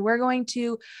memories and we're going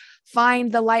to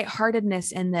find the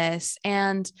lightheartedness in this.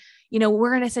 And, you know,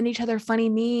 we're going to send each other funny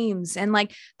memes and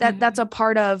like that, that's a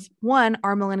part of one,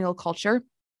 our millennial culture.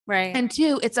 Right. And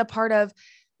two, it's a part of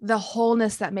the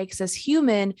wholeness that makes us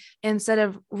human instead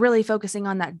of really focusing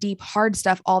on that deep, hard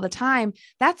stuff all the time.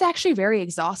 That's actually very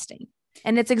exhausting.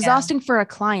 And it's exhausting for a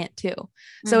client too.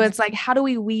 So it's like, how do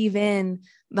we weave in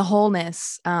the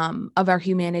wholeness of our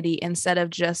humanity instead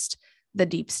of just the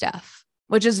deep stuff,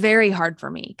 which is very hard for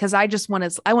me because I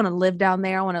want to live down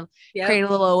there. I want to create a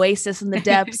little oasis in the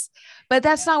depths, but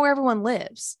that's not where everyone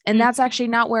lives. And that's actually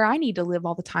not where I need to live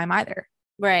all the time either.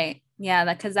 Right. Yeah.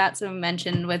 Because that's what I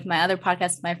mentioned with my other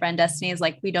podcast, my friend Destiny, is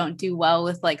like, we don't do well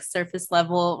with like surface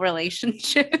level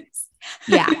relationships.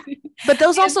 Yeah. But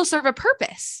those also serve a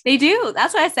purpose. They do.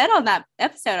 That's what I said on that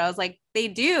episode. I was like, they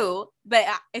do. But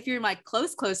if you're my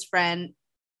close friend,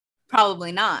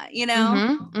 probably not, you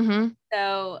know?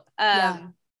 So,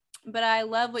 but I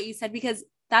love what you said, because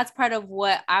that's part of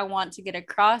what I want to get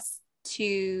across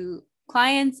to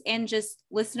clients and just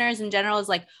listeners in general is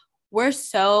like, we're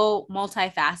so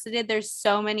multifaceted. There's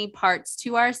so many parts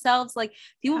to ourselves. Like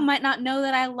people might not know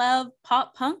that I love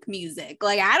pop punk music.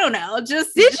 Like, I don't know. Did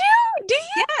you?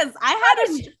 Yes. I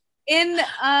had in,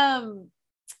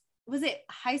 was it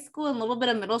high school and a little bit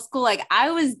of middle school? Like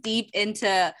I was deep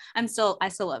into, I still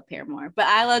love Paramore, but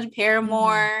I loved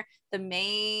Paramore, The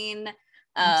Maine,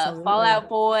 Fall Out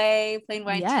Boy, Plain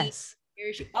White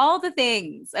Tee, all the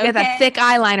things. Okay? You got that thick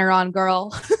eyeliner on,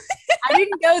 girl. I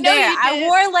didn't go there. I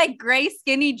wore like gray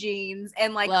skinny jeans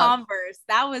and like Converse.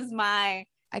 That was my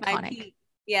iconic. My peak.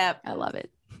 Yep. I love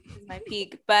it. My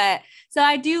peak. But so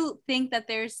I do think that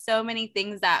there's so many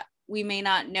things that we may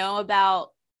not know about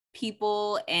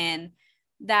people, and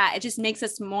that it just makes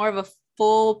us more of a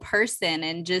full person,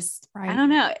 and just I don't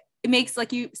know, it makes,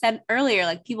 like you said earlier,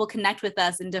 like people connect with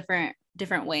us in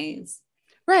different ways.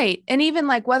 Right. And even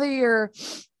like whether you're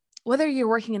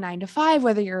working a 9 to 5,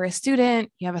 whether you're a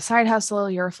student, you have a side hustle,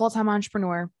 you're a full-time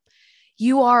entrepreneur,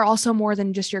 you are also more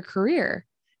than just your career.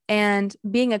 And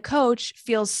being a coach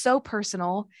feels so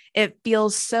personal. It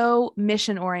feels so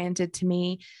mission oriented to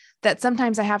me that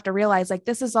sometimes I have to realize, like,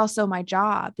 this is also my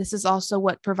job. This is also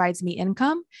what provides me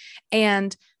income,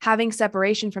 and having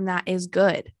separation from that is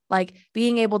good. Like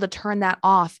being able to turn that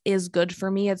off is good for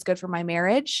me. It's good for my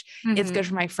marriage. It's good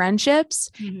for my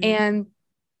friendships, and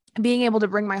being able to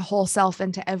bring my whole self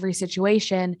into every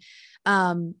situation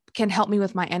can help me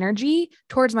with my energy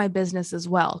towards my business as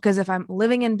well. Because if I'm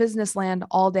living in business land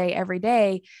all day, every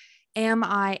day, am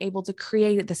I able to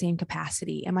create at the same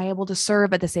capacity? Am I able to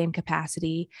serve at the same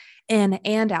capacity in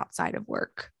and outside of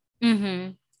work?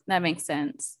 That makes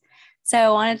sense. So I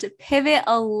wanted to pivot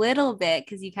a little bit,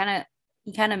 because you kind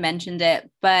of mentioned it,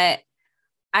 but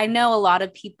I know a lot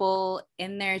of people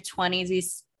in their 20s, we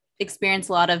experience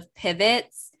a lot of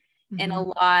pivots and a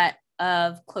lot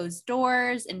of closed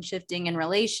doors and shifting in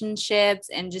relationships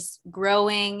and just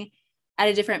growing at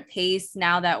a different pace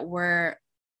now that we're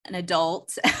an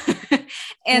adult.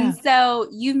 And so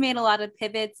you've made a lot of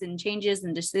pivots and changes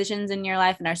and decisions in your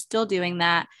life and are still doing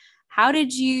that. How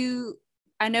did you,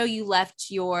 I know you left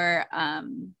your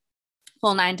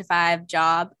full 9 to 5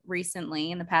 job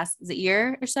recently in the past, is it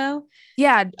year or so?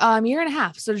 Yeah. Year and a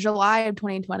half. So July of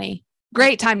 2020.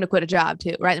 Great time to quit a job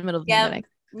too, right in the middle of the pandemic.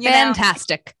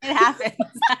 Fantastic. It happens.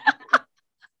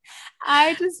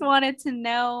 I just wanted to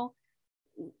know,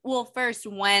 well, first,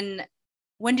 when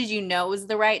did you know it was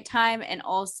the right time? And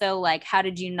also, like, how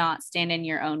did you not stand in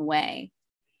your own way?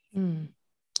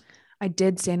 I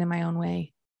did stand in my own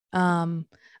way.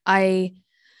 I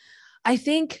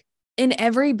think in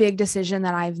every big decision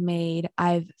that I've made,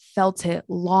 I've felt it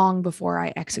long before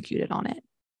I executed on it.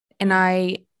 And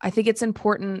I think it's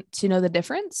important to know the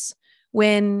difference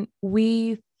when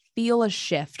we feel a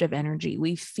shift of energy,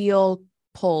 we feel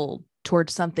pulled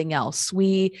towards something else.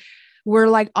 We're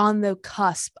like on the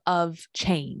cusp of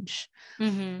change.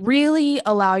 Really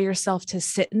allow yourself to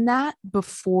sit in that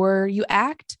before you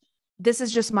act. This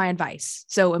is just my advice.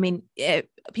 So, I mean,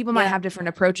 people might have different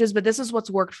approaches, but this is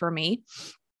what's worked for me.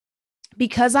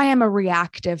 Because I am a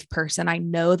reactive person, I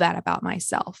know that about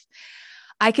myself.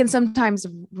 I can sometimes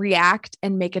react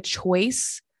and make a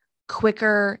choice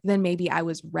quicker than maybe I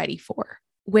was ready for,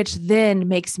 which then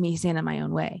makes me stand in my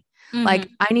own way. Like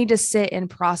I need to sit and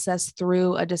process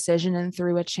through a decision and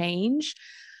through a change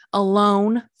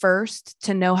alone first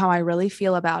to know how I really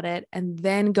feel about it, and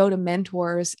then go to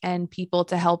mentors and people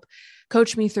to help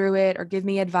coach me through it or give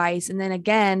me advice. And then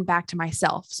again, back to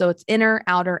myself. So it's inner,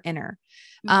 outer, inner.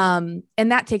 And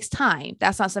that takes time.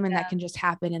 That's not something that can just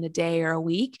happen in a day or a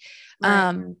week.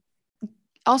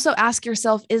 Also ask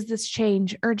yourself, is this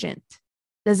change urgent?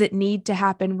 Does it need to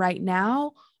happen right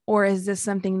now? Or is this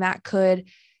something that could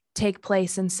take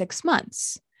place in 6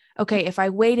 months? Okay, if I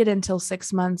waited until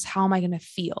 6 months, how am I going to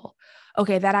feel?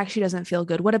 Okay, that actually doesn't feel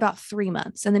good. What about 3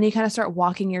 months? And then you kind of start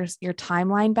walking your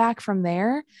timeline back from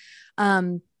there.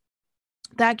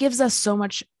 That gives us so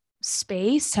much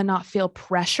space to not feel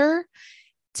pressure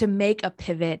to make a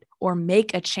pivot or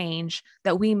make a change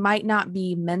that we might not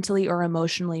be mentally or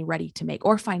emotionally ready to make,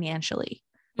 or financially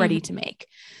ready to make.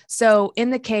 So in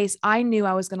the case, I knew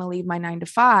I was going to leave my 9 to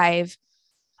 5.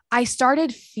 I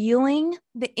started feeling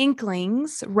the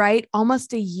inklings, right?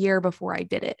 Almost a year before I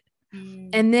did it.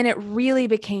 And then it really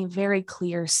became very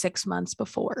clear 6 months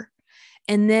before.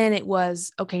 And then it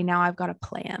was, okay, now I've got a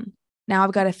plan. Now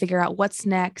I've got to figure out what's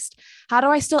next. How do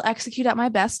I still execute at my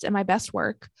best and my best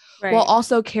work Right. while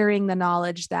also carrying the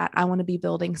knowledge that I want to be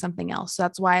building something else? So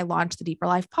that's why I launched the Deeper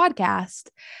Life podcast.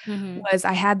 Was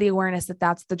I had the awareness that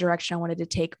that's the direction I wanted to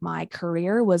take my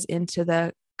career, was into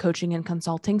the coaching and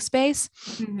consulting space.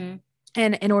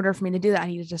 And in order for me to do that, I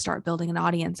needed to start building an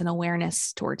audience and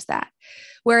awareness towards that.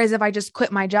 Whereas if I just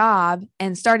quit my job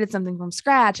and started something from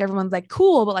scratch, everyone's like,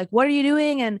 cool, but like, what are you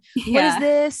doing? And what is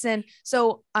this? And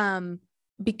so,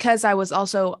 because I was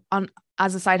also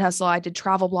as a side hustle, I did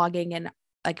travel blogging and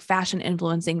like fashion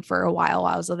influencing for a while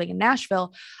I was living in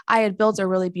Nashville. I had built a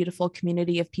really beautiful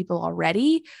community of people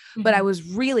already, but I was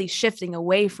really shifting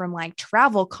away from like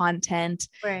travel content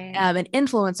and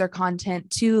influencer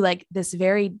content to like this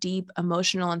very deep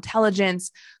emotional intelligence,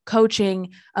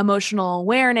 coaching, emotional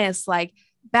awareness, like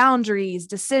boundaries,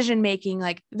 decision-making,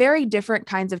 like very different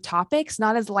kinds of topics,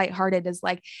 not as lighthearted as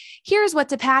like, here's what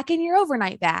to pack in your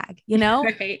overnight bag, you know,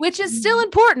 which is still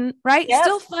important, right? Yes,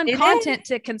 still fun content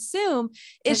to consume.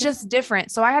 It's just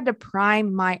different. So I had to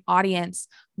prime my audience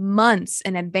months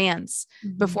in advance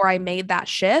before I made that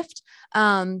shift.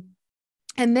 And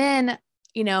then,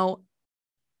 you know,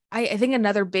 I think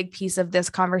another big piece of this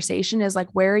conversation is like,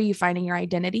 where are you finding your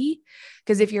identity?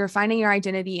 Because if you're finding your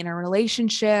identity in a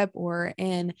relationship or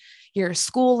in your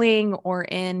schooling or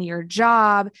in your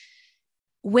job,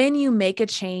 when you make a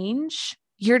change,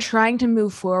 you're trying to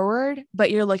move forward,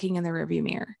 but you're looking in the rearview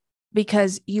mirror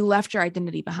because you left your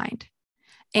identity behind.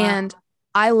 Wow. And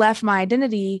I left my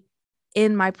identity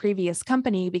in my previous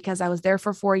company because I was there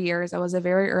for 4 years. I was a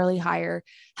very early hire,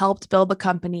 helped build the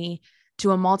company to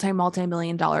a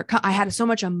multi-million dollar. I had so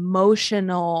much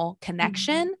emotional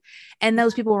connection and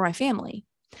those people were my family.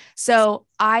 So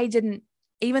I didn't,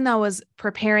 even though I was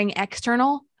preparing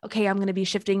external, okay, I'm going to be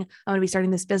shifting, I'm going to be starting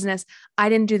this business. I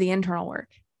didn't do the internal work.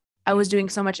 I was doing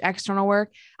so much external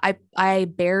work. I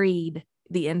buried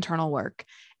the internal work,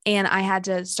 and I had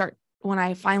to start when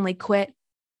I finally quit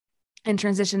and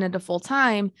transitioned into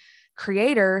full-time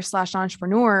creator /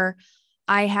 entrepreneur.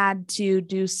 I had to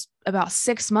do about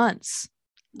 6 months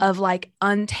of like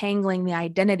untangling the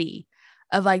identity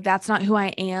of like, that's not who I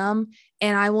am.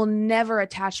 And I will never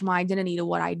attach my identity to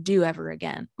what I do ever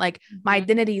again. Like my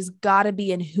identity's got to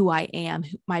be in who I am,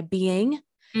 my being,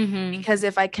 because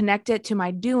if I connect it to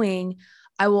my doing,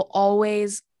 I will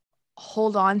always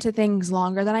hold on to things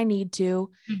longer than I need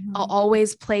to. I'll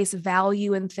always place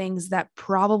value in things that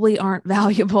probably aren't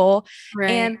valuable.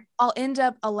 And I'll end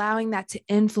up allowing that to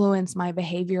influence my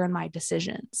behavior and my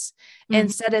decisions.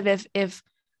 Instead of if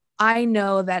I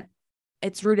know that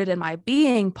it's rooted in my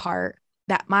being part,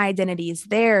 that my identity is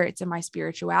there, it's in my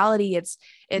spirituality, it's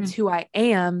who I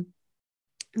am,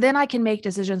 then I can make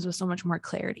decisions with so much more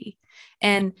clarity.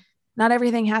 And not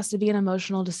everything has to be an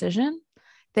emotional decision.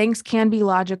 Things can be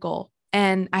logical.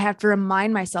 And I have to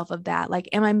remind myself of that. Like,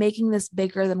 am I making this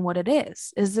bigger than what it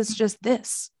is? Is this just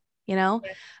this, you know?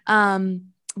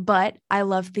 But I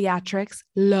love theatrics,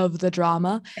 love the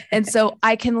drama. And so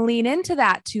I can lean into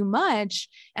that too much.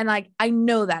 And like, I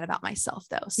know that about myself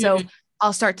though. So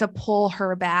I'll start to pull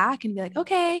her back and be like,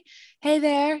 okay, hey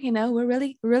there, you know, we're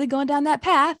really going down that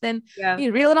path, and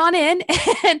you reel it on in.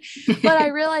 But I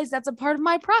realize that's a part of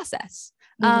my process.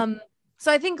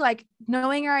 So I think like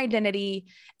knowing your identity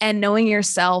and knowing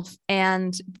yourself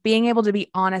and being able to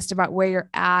be honest about where you're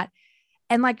at.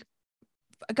 And like,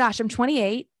 gosh, I'm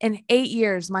 28. In 8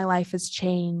 years, my life has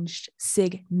changed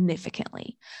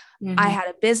significantly. I had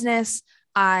a business.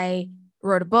 I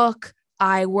wrote a book.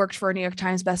 I worked for a New York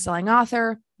Times bestselling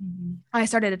author. I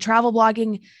started a travel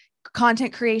blogging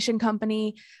content creation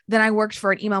company. Then I worked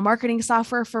for an email marketing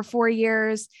software for 4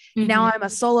 years. Now I'm a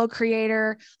solo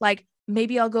creator. Like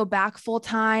maybe I'll go back full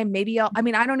time.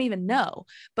 I don't even know.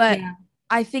 But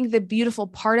I think the beautiful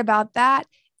part about that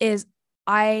is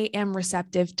I am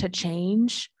receptive to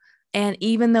change. And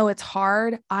even though it's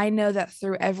hard, I know that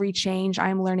through every change,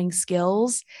 I'm learning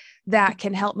skills that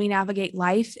can help me navigate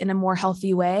life in a more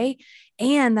healthy way,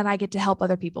 and that I get to help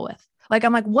other people with. Like,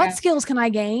 I'm like, what skills can I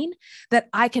gain that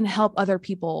I can help other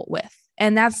people with?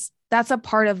 And that's a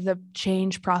part of the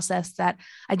change process that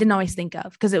I didn't always think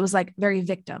of, because it was like very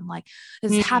victim, like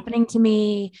this is happening to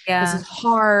me. This is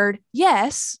hard.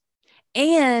 Yes.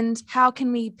 And how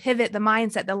can we pivot the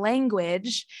mindset, the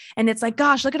language? And it's like,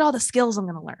 gosh, look at all the skills I'm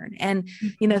going to learn. And,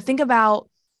 you know, think about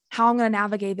how I'm going to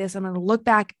navigate this. I'm going to look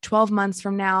back 12 months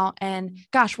from now and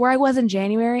gosh, where I was in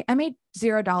January, I made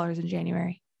 $0 in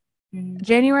January.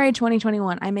 January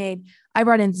 2021, I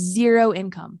brought in zero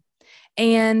income.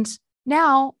 And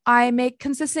now I make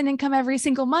consistent income every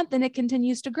single month, and it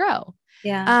continues to grow.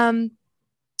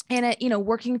 and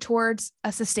working towards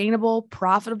a sustainable,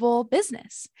 profitable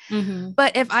business. Mm-hmm.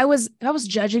 But if I was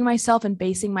judging myself and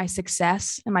basing my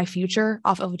success and my future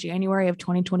off of January of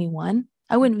 2021,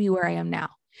 I wouldn't be where I am now.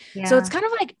 Yeah. So it's kind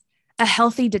of like a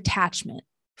healthy detachment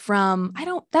from,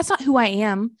 that's not who I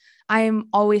am. I am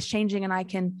always changing, and I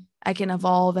can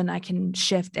evolve, and I can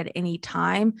shift at any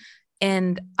time.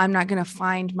 And I'm not going to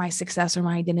find my success or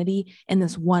my identity in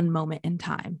this one moment in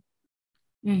time.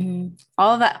 Mm-hmm.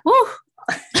 All of that. Woo!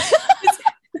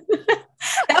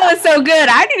 That was so good.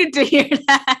 I needed to hear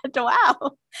that.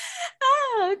 Wow.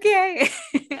 Oh, okay.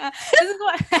 This is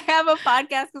why I have a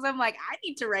podcast, because I'm like, I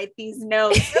need to write these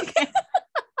notes. Okay.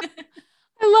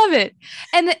 I love it.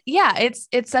 And yeah, it's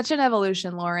such an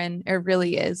evolution, Lauren. It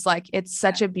really is. Like, it's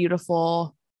such a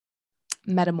beautiful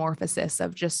metamorphosis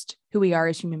of just who we are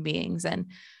as human beings,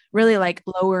 and really like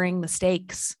lowering the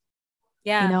stakes.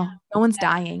 Yeah. No one's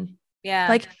dying. Yeah.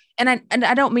 Like, and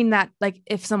I don't mean that like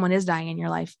if someone is dying in your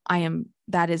life,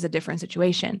 that is a different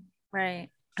situation. Right.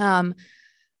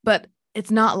 But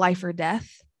it's not life or death.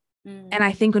 Mm-hmm. And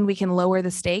I think when we can lower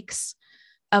the stakes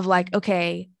of like,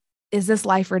 okay, is this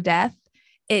life or death?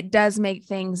 It does make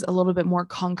things a little bit more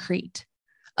concrete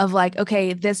of like,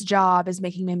 okay, this job is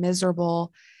making me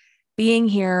miserable. Being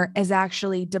here is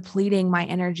actually depleting my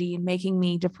energy and making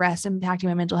me depressed, impacting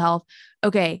my mental health.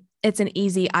 Okay, it's an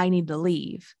easy, I need to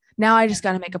leave. Now I just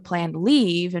got to make a plan to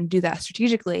leave and do that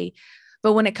strategically.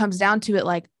 But when it comes down to it,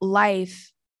 like,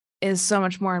 life is so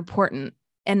much more important,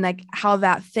 and like how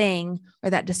that thing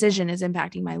or that decision is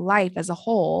impacting my life as a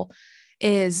whole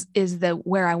is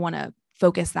where I want to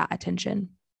focus that attention.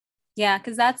 Yeah,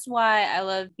 because that's why I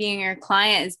love being your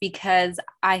client, is because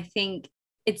I think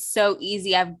it's so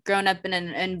easy. I've grown up in an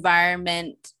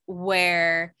environment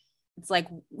where it's like,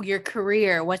 your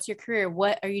career, what's your career?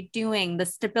 What are you doing? The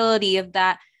stability of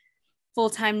that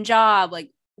full-time job,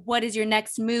 like, what is your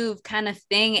next move kind of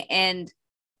thing. And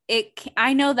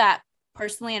I know that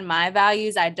personally in my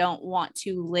values, I don't want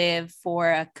to live for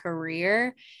a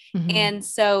career. Mm-hmm. And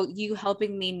so you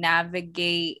helping me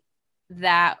navigate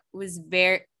that was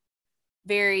very,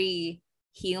 very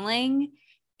healing,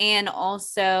 and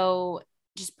also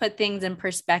just put things in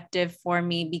perspective for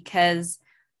me, because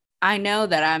I know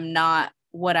that I'm not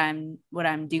what I'm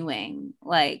doing.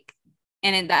 Like,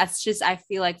 and that's just, I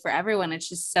feel like for everyone, it's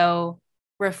just so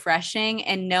refreshing,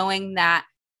 and knowing that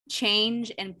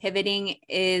change and pivoting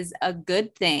is a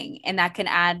good thing, and that can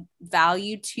add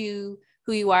value to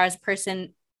who you are as a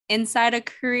person inside a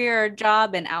career or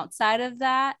job and outside of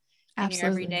that. Absolutely. In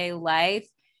your everyday life.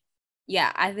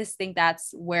 Yeah, I just think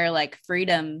that's where like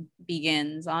freedom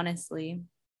begins, honestly.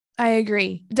 I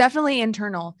agree. Definitely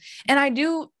internal. And I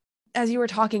do, as you were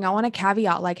talking, I want to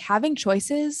caveat, like, having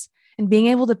choices and being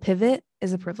able to pivot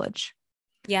is a privilege.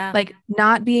 Yeah. Like,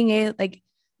 not being like,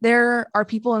 there are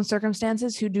people in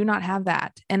circumstances who do not have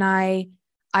that. And I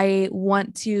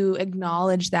want to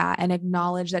acknowledge that, and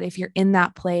acknowledge that if you're in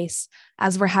that place,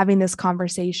 as we're having this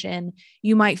conversation,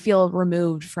 you might feel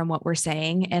removed from what we're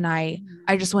saying. And I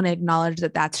just want to acknowledge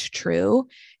that that's true.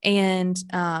 And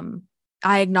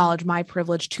I acknowledge my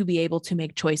privilege to be able to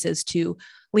make choices to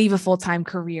leave a full-time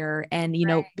career. And,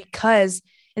 because,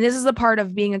 and this is a part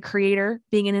of being a creator,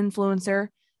 being an influencer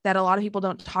that a lot of people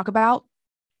don't talk about,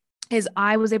 is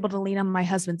I was able to lean on my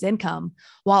husband's income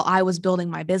while I was building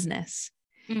my business.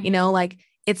 Mm-hmm. Like,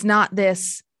 it's not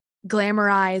this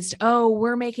glamorized, oh,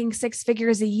 we're making 6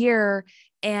 figures a year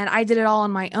and I did it all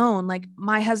on my own. Like,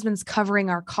 my husband's covering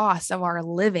our costs of our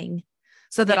living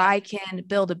so that I can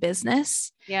build a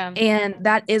business. Yeah. And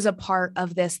that is a part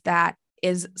of this that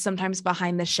is sometimes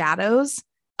behind the shadows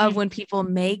of when people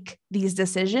make these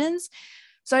decisions.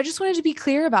 So I just wanted to be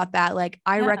clear about that. Like,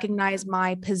 I recognize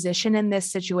my position in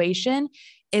this situation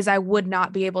is I would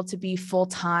not be able to be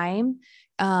full-time.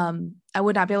 I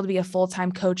would not be able to be a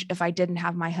full-time coach if I didn't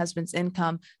have my husband's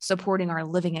income supporting our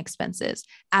living expenses,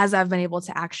 as I've been able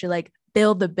to actually like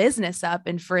build the business up,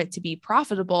 and for it to be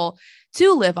profitable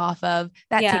to live off of,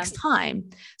 that takes time.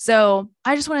 So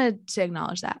I just wanted to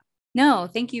acknowledge that. No,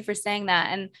 thank you for saying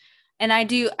that. And I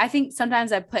think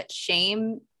sometimes I put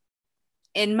shame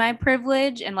in my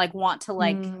privilege and like want to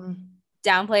like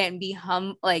downplay it and be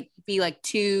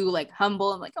too like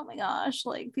humble and like, oh my gosh,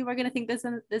 like people are going to think this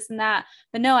and this and that.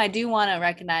 But no, I do want to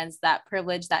recognize that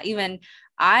privilege that even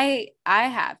I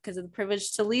have, because of the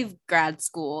privilege to leave grad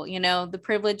school, the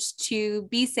privilege to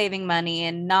be saving money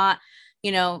and not,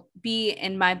 be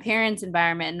in my parents'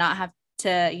 environment and not have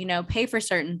to, pay for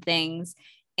certain things,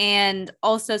 and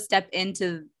also step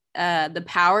into the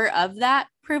power of that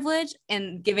privilege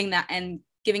and giving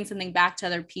something back to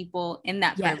other people in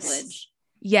that privilege.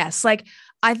 Yes. Like,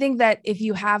 I think that if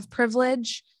you have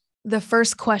privilege, the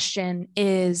first question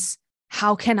is,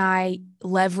 how can I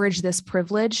leverage this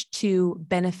privilege to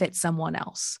benefit someone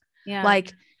else? Yeah.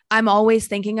 Like, I'm always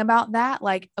thinking about that.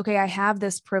 Like, okay, I have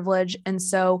this privilege. And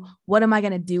so what am I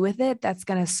going to do with it that's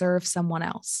going to serve someone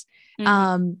else?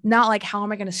 Not like, how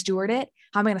am I going to steward it?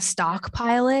 How am I going to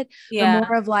stockpile it? But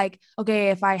more of like,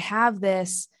 okay, if I have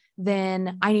this,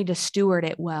 then I need to steward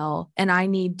it well, and I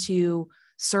need to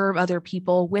serve other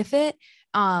people with it.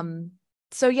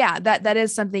 So yeah, that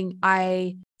is something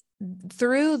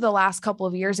through the last couple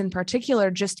of years in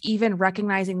particular, just even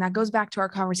recognizing that goes back to our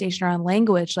conversation around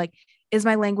language. Like, is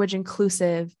my language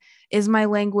inclusive? Is my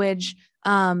language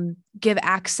give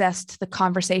access to the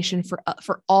conversation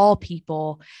for all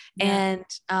people? Yeah.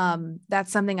 And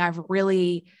that's something I've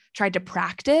really tried to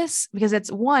practice, because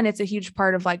it's a huge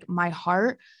part of like my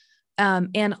heart.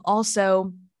 And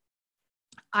also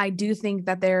I do think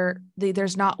that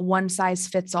there's not one size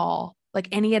fits all. Like,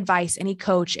 any advice, any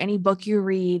coach, any book you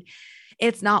read,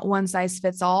 it's not one size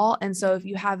fits all. And so if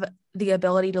you have the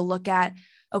ability to look at,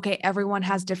 okay, everyone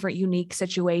has different unique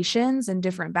situations and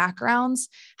different backgrounds,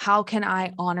 how can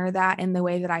I honor that in the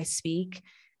way that I speak?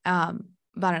 But I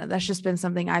don't know, that's just been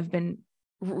something I've been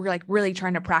like really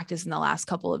trying to practice in the last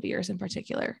couple of years in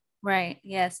particular. Right.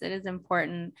 Yes, it is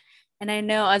important. And I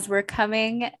know as we're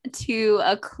coming to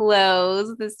a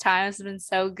close, this time has been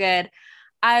so good.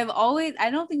 I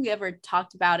don't think we ever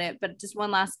talked about it, but just one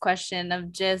last question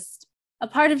of just a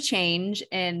part of change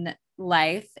in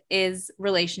life is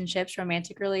relationships,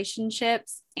 romantic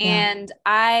relationships. Yeah. And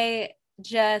I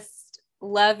just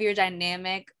love your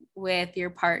dynamic with your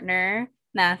partner,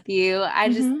 Matthew.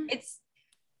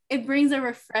 It brings a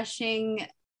refreshing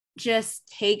just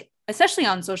take, especially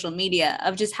on social media,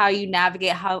 of just how you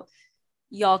navigate, how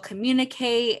y'all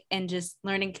communicate, and just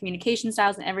learning communication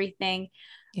styles and everything.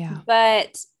 Yeah.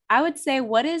 But I would say,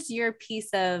 what is your piece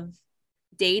of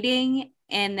dating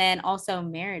and then also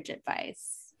marriage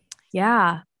advice?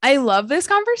 Yeah, I love this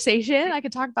conversation. I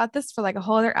could talk about this for like a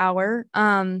whole other hour.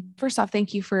 First off,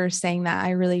 thank you for saying that.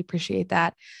 I really appreciate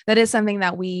that. That is something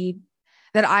that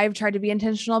I've tried to be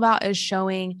intentional about, is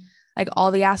showing like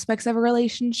all the aspects of a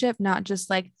relationship, not just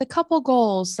like the couple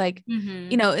goals. Like,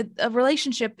 a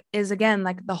relationship is, again,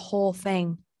 like the whole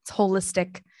thing. It's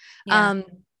holistic. Yeah.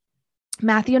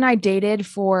 Matthew and I dated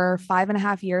for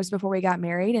 5.5 years before we got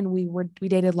married, and we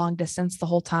dated long distance the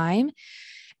whole time.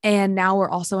 And now we're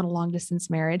also in a long distance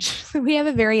marriage. We have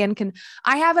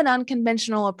I have an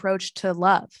unconventional approach to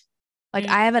love. Like,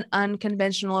 I have an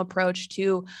unconventional approach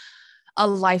to a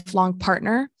lifelong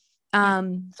partner.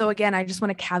 So again, I just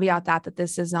want to caveat that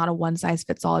this is not a one size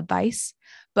fits all advice,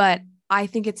 but I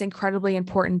think it's incredibly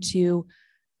important to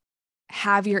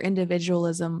have your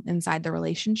individualism inside the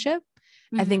relationship.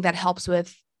 I think that helps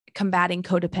with combating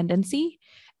codependency,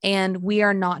 and we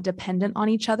are not dependent on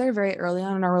each other very early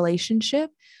on in our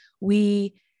relationship.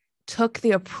 We took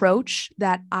the approach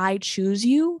that I choose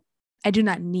you. I do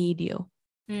not need you.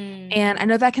 And I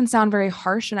know that can sound very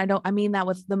harsh, and I mean that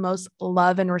with the most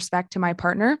love and respect to my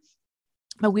partner,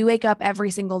 but we wake up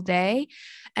every single day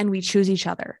and we choose each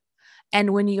other.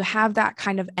 And when you have that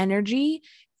kind of energy,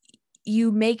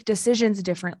 you make decisions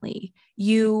differently.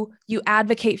 You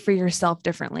advocate for yourself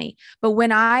differently. But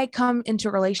when I come into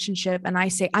a relationship and I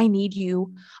say, I need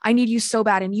you so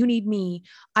bad, and you need me,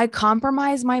 I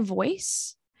compromise my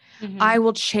voice. I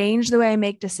will change the way I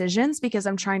make decisions because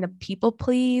I'm trying to people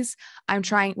please.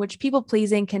 Which people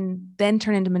pleasing can then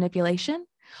turn into manipulation.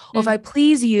 Well, if I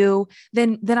please you,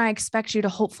 then I expect you to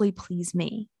hopefully please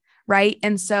me. Right.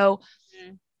 And so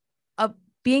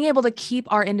being able to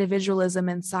keep our individualism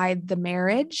inside the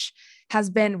marriage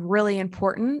has been really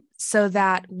important, so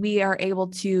that we are able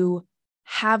to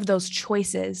have those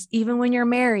choices. Even when you're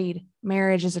married,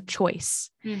 marriage is a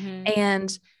choice.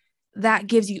 And that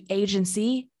gives you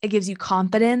agency. It gives you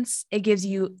confidence. It gives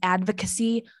you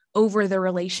advocacy over the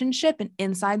relationship and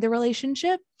inside the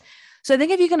relationship. So I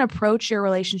think if you can approach your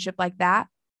relationship like that,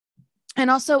 and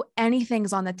also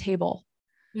anything's on the table,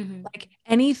 like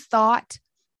any thought,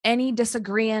 any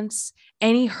disagreements,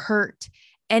 any hurt,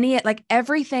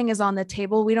 everything is on the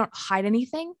table. We don't hide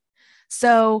anything.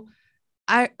 So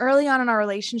early on in our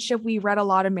relationship, we read a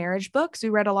lot of marriage books. We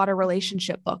read a lot of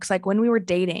relationship books. Like when we were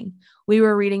dating, we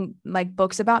were reading like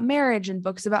books about marriage and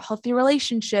books about healthy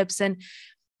relationships. And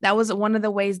that was one of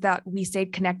the ways that we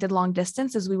stayed connected long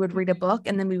distance, is we would read a book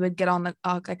and then we would get on the,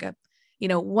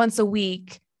 once a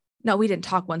week. No, we didn't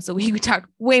talk once a week. We talked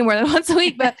way more than once a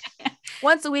week, but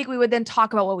once a week we would then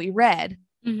talk about what we read.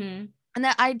 And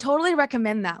that I totally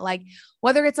recommend that. Like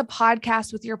whether it's a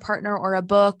podcast with your partner or a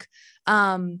book,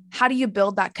 how do you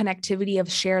build that connectivity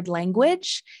of shared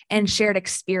language and shared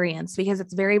experience? Because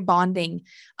it's very bonding,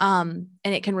 and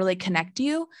it can really connect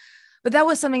you. But that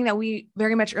was something that we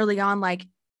very much early on, like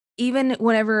even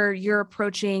whenever you're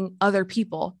approaching other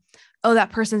people, oh,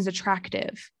 that person's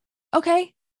attractive.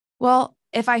 Okay, well,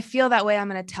 if I feel that way, I'm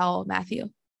going to tell Matthew.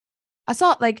 I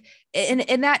saw it like,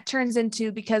 and that turns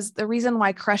into, because the reason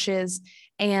why crushes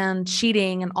and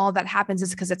cheating and all that happens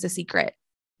is because it's a secret.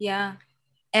 Yeah.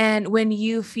 And when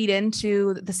you feed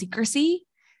into the secrecy,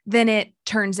 then it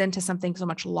turns into something so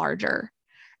much larger.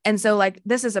 And so like,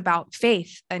 this is about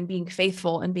faith and being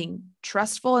faithful and being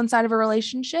trustful inside of a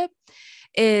relationship,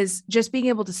 is just being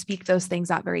able to speak those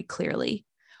things out very clearly.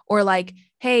 Or like,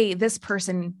 hey, this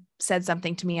person said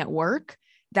something to me at work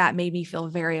that made me feel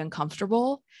very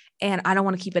uncomfortable. And I don't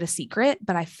want to keep it a secret,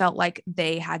 but I felt like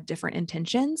they had different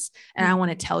intentions and I want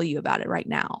to tell you about it right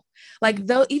now. Like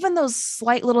though, even those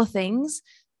slight little things,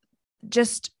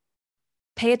 just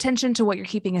pay attention to what you're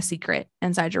keeping a secret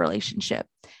inside your relationship.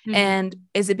 And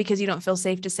is it because you don't feel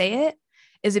safe to say it?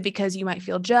 Is it because you might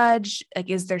feel judged? Like,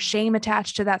 is there shame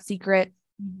attached to that secret?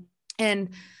 And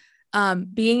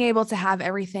being able to have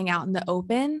everything out in the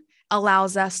open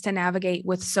allows us to navigate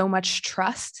with so much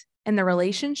trust in the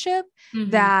relationship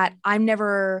that I'm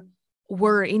never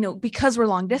worried, because we're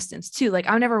long distance too. Like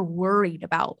I'm never worried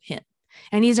about him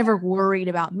and he's never worried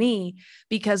about me,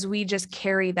 because we just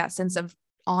carry that sense of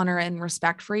honor and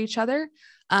respect for each other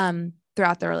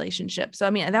throughout the relationship. So, I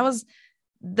mean,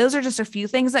 those are just a few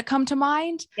things that come to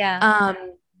mind. Yeah.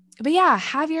 But yeah,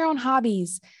 have your own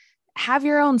hobbies, have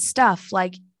your own stuff.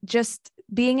 Like just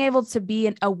being able to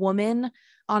be a woman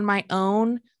on my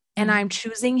own and I'm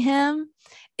choosing him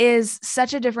is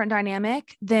such a different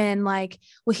dynamic than like,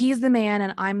 well, he's the man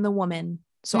and I'm the woman.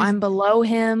 So I'm below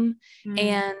him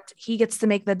and he gets to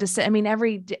make the decision. I mean,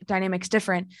 every dynamic's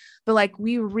different, but like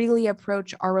we really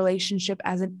approach our relationship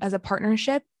as a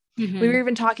partnership. We were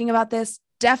even talking about this.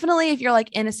 Definitely, if you're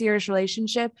like in a serious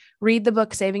relationship, read the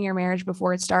book, Saving Your Marriage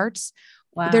Before It Starts.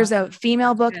 Wow. There's a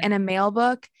female book and a male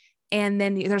book. And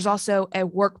then there's also a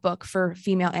workbook for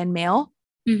female and male.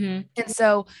 And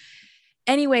so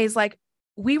anyways, like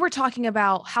we were talking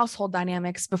about household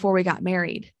dynamics before we got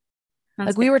married.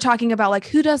 Like we were talking about like,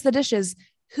 who does the dishes?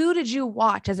 Who did you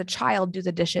watch as a child do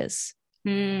the dishes?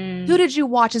 Who did you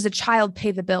watch as a child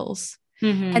pay the bills?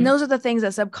 And those are the things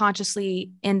that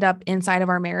subconsciously end up inside of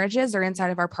our marriages or inside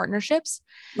of our partnerships.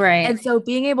 Right. And so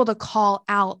being able to call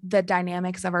out the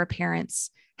dynamics of our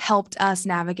parents helped us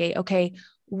navigate, okay,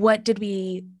 what did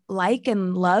we like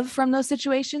and love from those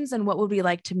situations? And what would we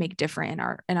like to make different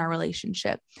in our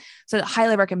relationship? So I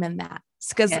highly recommend that,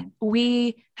 because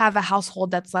we have a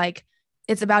household that's like,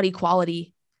 it's about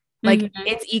equality. Like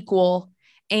it's equal.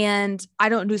 And I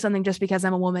don't do something just because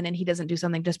I'm a woman and he doesn't do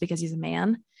something just because he's a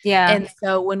man. Yeah. And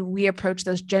so when we approach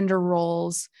those gender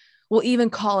roles, we'll even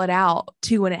call it out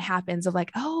too when it happens, of like,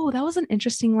 oh, that was an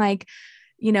interesting, like,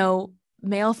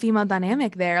 male female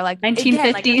dynamic there. Like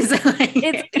 1950s.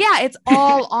 Again, it's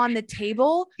all on the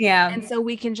table. Yeah. And so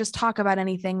we can just talk about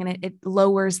anything and it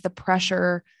lowers the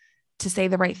pressure to say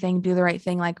the right thing, do the right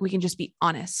thing. Like we can just be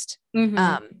honest.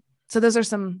 So those are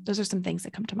some things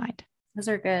that come to mind. Those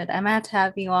are good. I'm gonna have to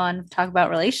have you on, talk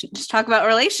about relationships.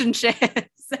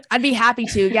 I'd be happy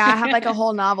to. Yeah. I have like a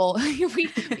whole novel. we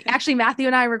actually, Matthew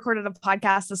and I recorded a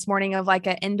podcast this morning of like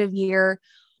an end of year,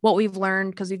 what we've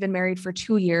learned, because we've been married for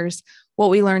 2 years, what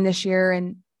we learned this year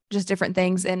and just different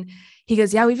things. And he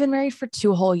goes, yeah, we've been married for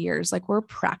 2 whole years. Like we're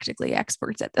practically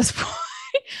experts at this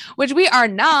point, which we are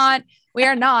not. We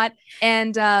are not.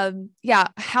 And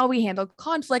how we handle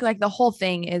conflict, like the whole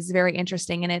thing is very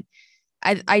interesting. And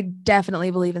I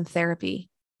definitely believe in therapy,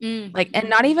 like, and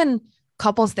not even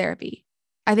couples therapy.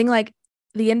 I think like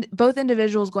both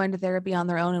individuals going to therapy on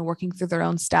their own and working through their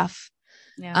own stuff,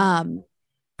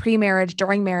 pre-marriage,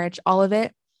 during marriage, all of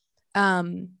it.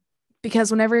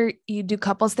 Because whenever you do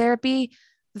couples therapy,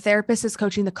 the therapist is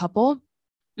coaching the couple.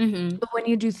 But when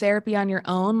you do therapy on your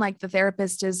own, like the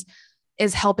therapist is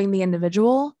helping the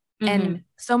individual. And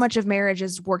so much of marriage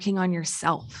is working on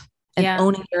yourself and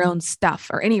owning your own stuff,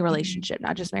 or any relationship,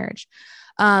 not just marriage.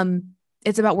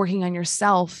 It's about working on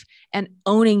yourself and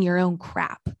owning your own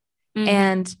crap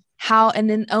and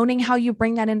then owning how you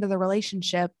bring that into the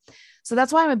relationship. So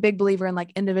that's why I'm a big believer in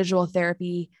like individual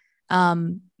therapy,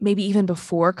 maybe even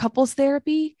before couples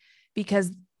therapy,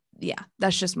 because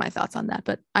that's just my thoughts on that.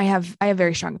 But I have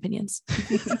very strong opinions.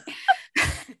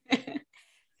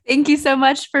 Thank you so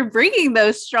much for bringing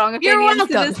those strong opinions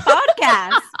to this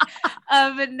podcast.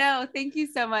 But no, thank you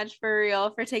so much for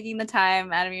real for taking the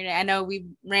time out of your day. I know we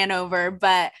ran over,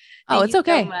 but Oh, thank it's you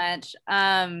so okay. much.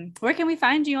 Where can we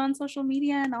find you on social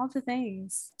media and all the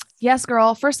things? Yes,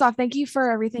 girl. First off, thank you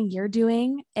for everything you're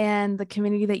doing and the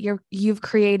community that you've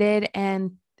created.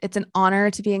 And it's an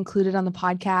honor to be included on the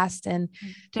podcast and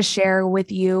to share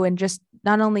with you, and just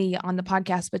not only on the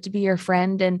podcast, but to be your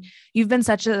friend. And you've been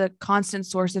such a constant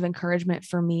source of encouragement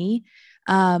for me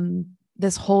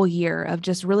this whole year, of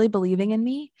just really believing in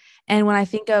me. And when I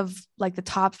think of like the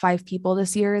top 5 people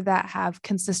this year that have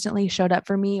consistently showed up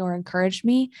for me or encouraged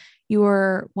me, you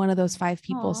were one of those 5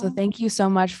 people. Aww. So thank you so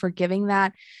much for giving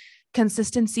that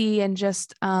consistency and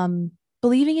just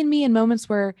believing in me in moments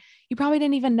where you probably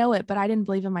didn't even know it, but I didn't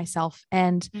believe in myself.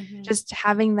 And just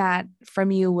having that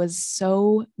from you was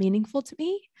so meaningful to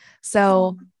me.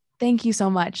 So thank you so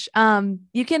much.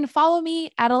 You can follow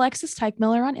me at Alexis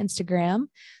Teichmiller on Instagram.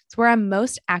 It's where I'm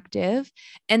most active.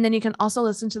 And then you can also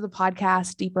listen to the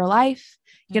podcast Deeper Life.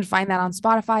 You can find that on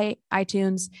Spotify,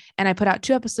 iTunes, and I put out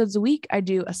 2 episodes a week. I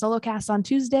do a solo cast on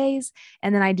Tuesdays,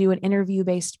 and then I do an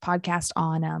interview-based podcast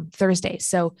on Thursdays.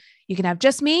 So you can have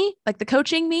just me, like the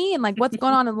coaching me and like what's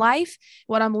going on in life,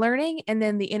 what I'm learning, and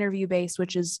then the interview-based,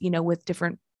 which is, you know, with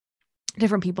different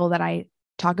people that I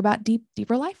talk about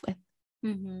deeper life with.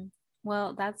 Mm-hmm.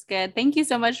 Well, that's good. Thank you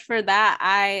so much for that.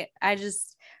 I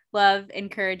just love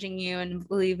encouraging you and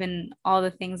believe in all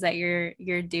the things that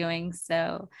you're doing.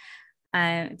 So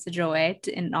it's a joy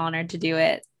and an honor to do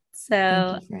it. So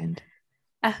thank you, friend.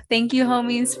 Thank you,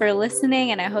 homies, for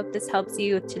listening. And I hope this helps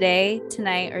you today,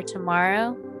 tonight, or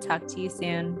tomorrow. Talk to you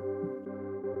soon.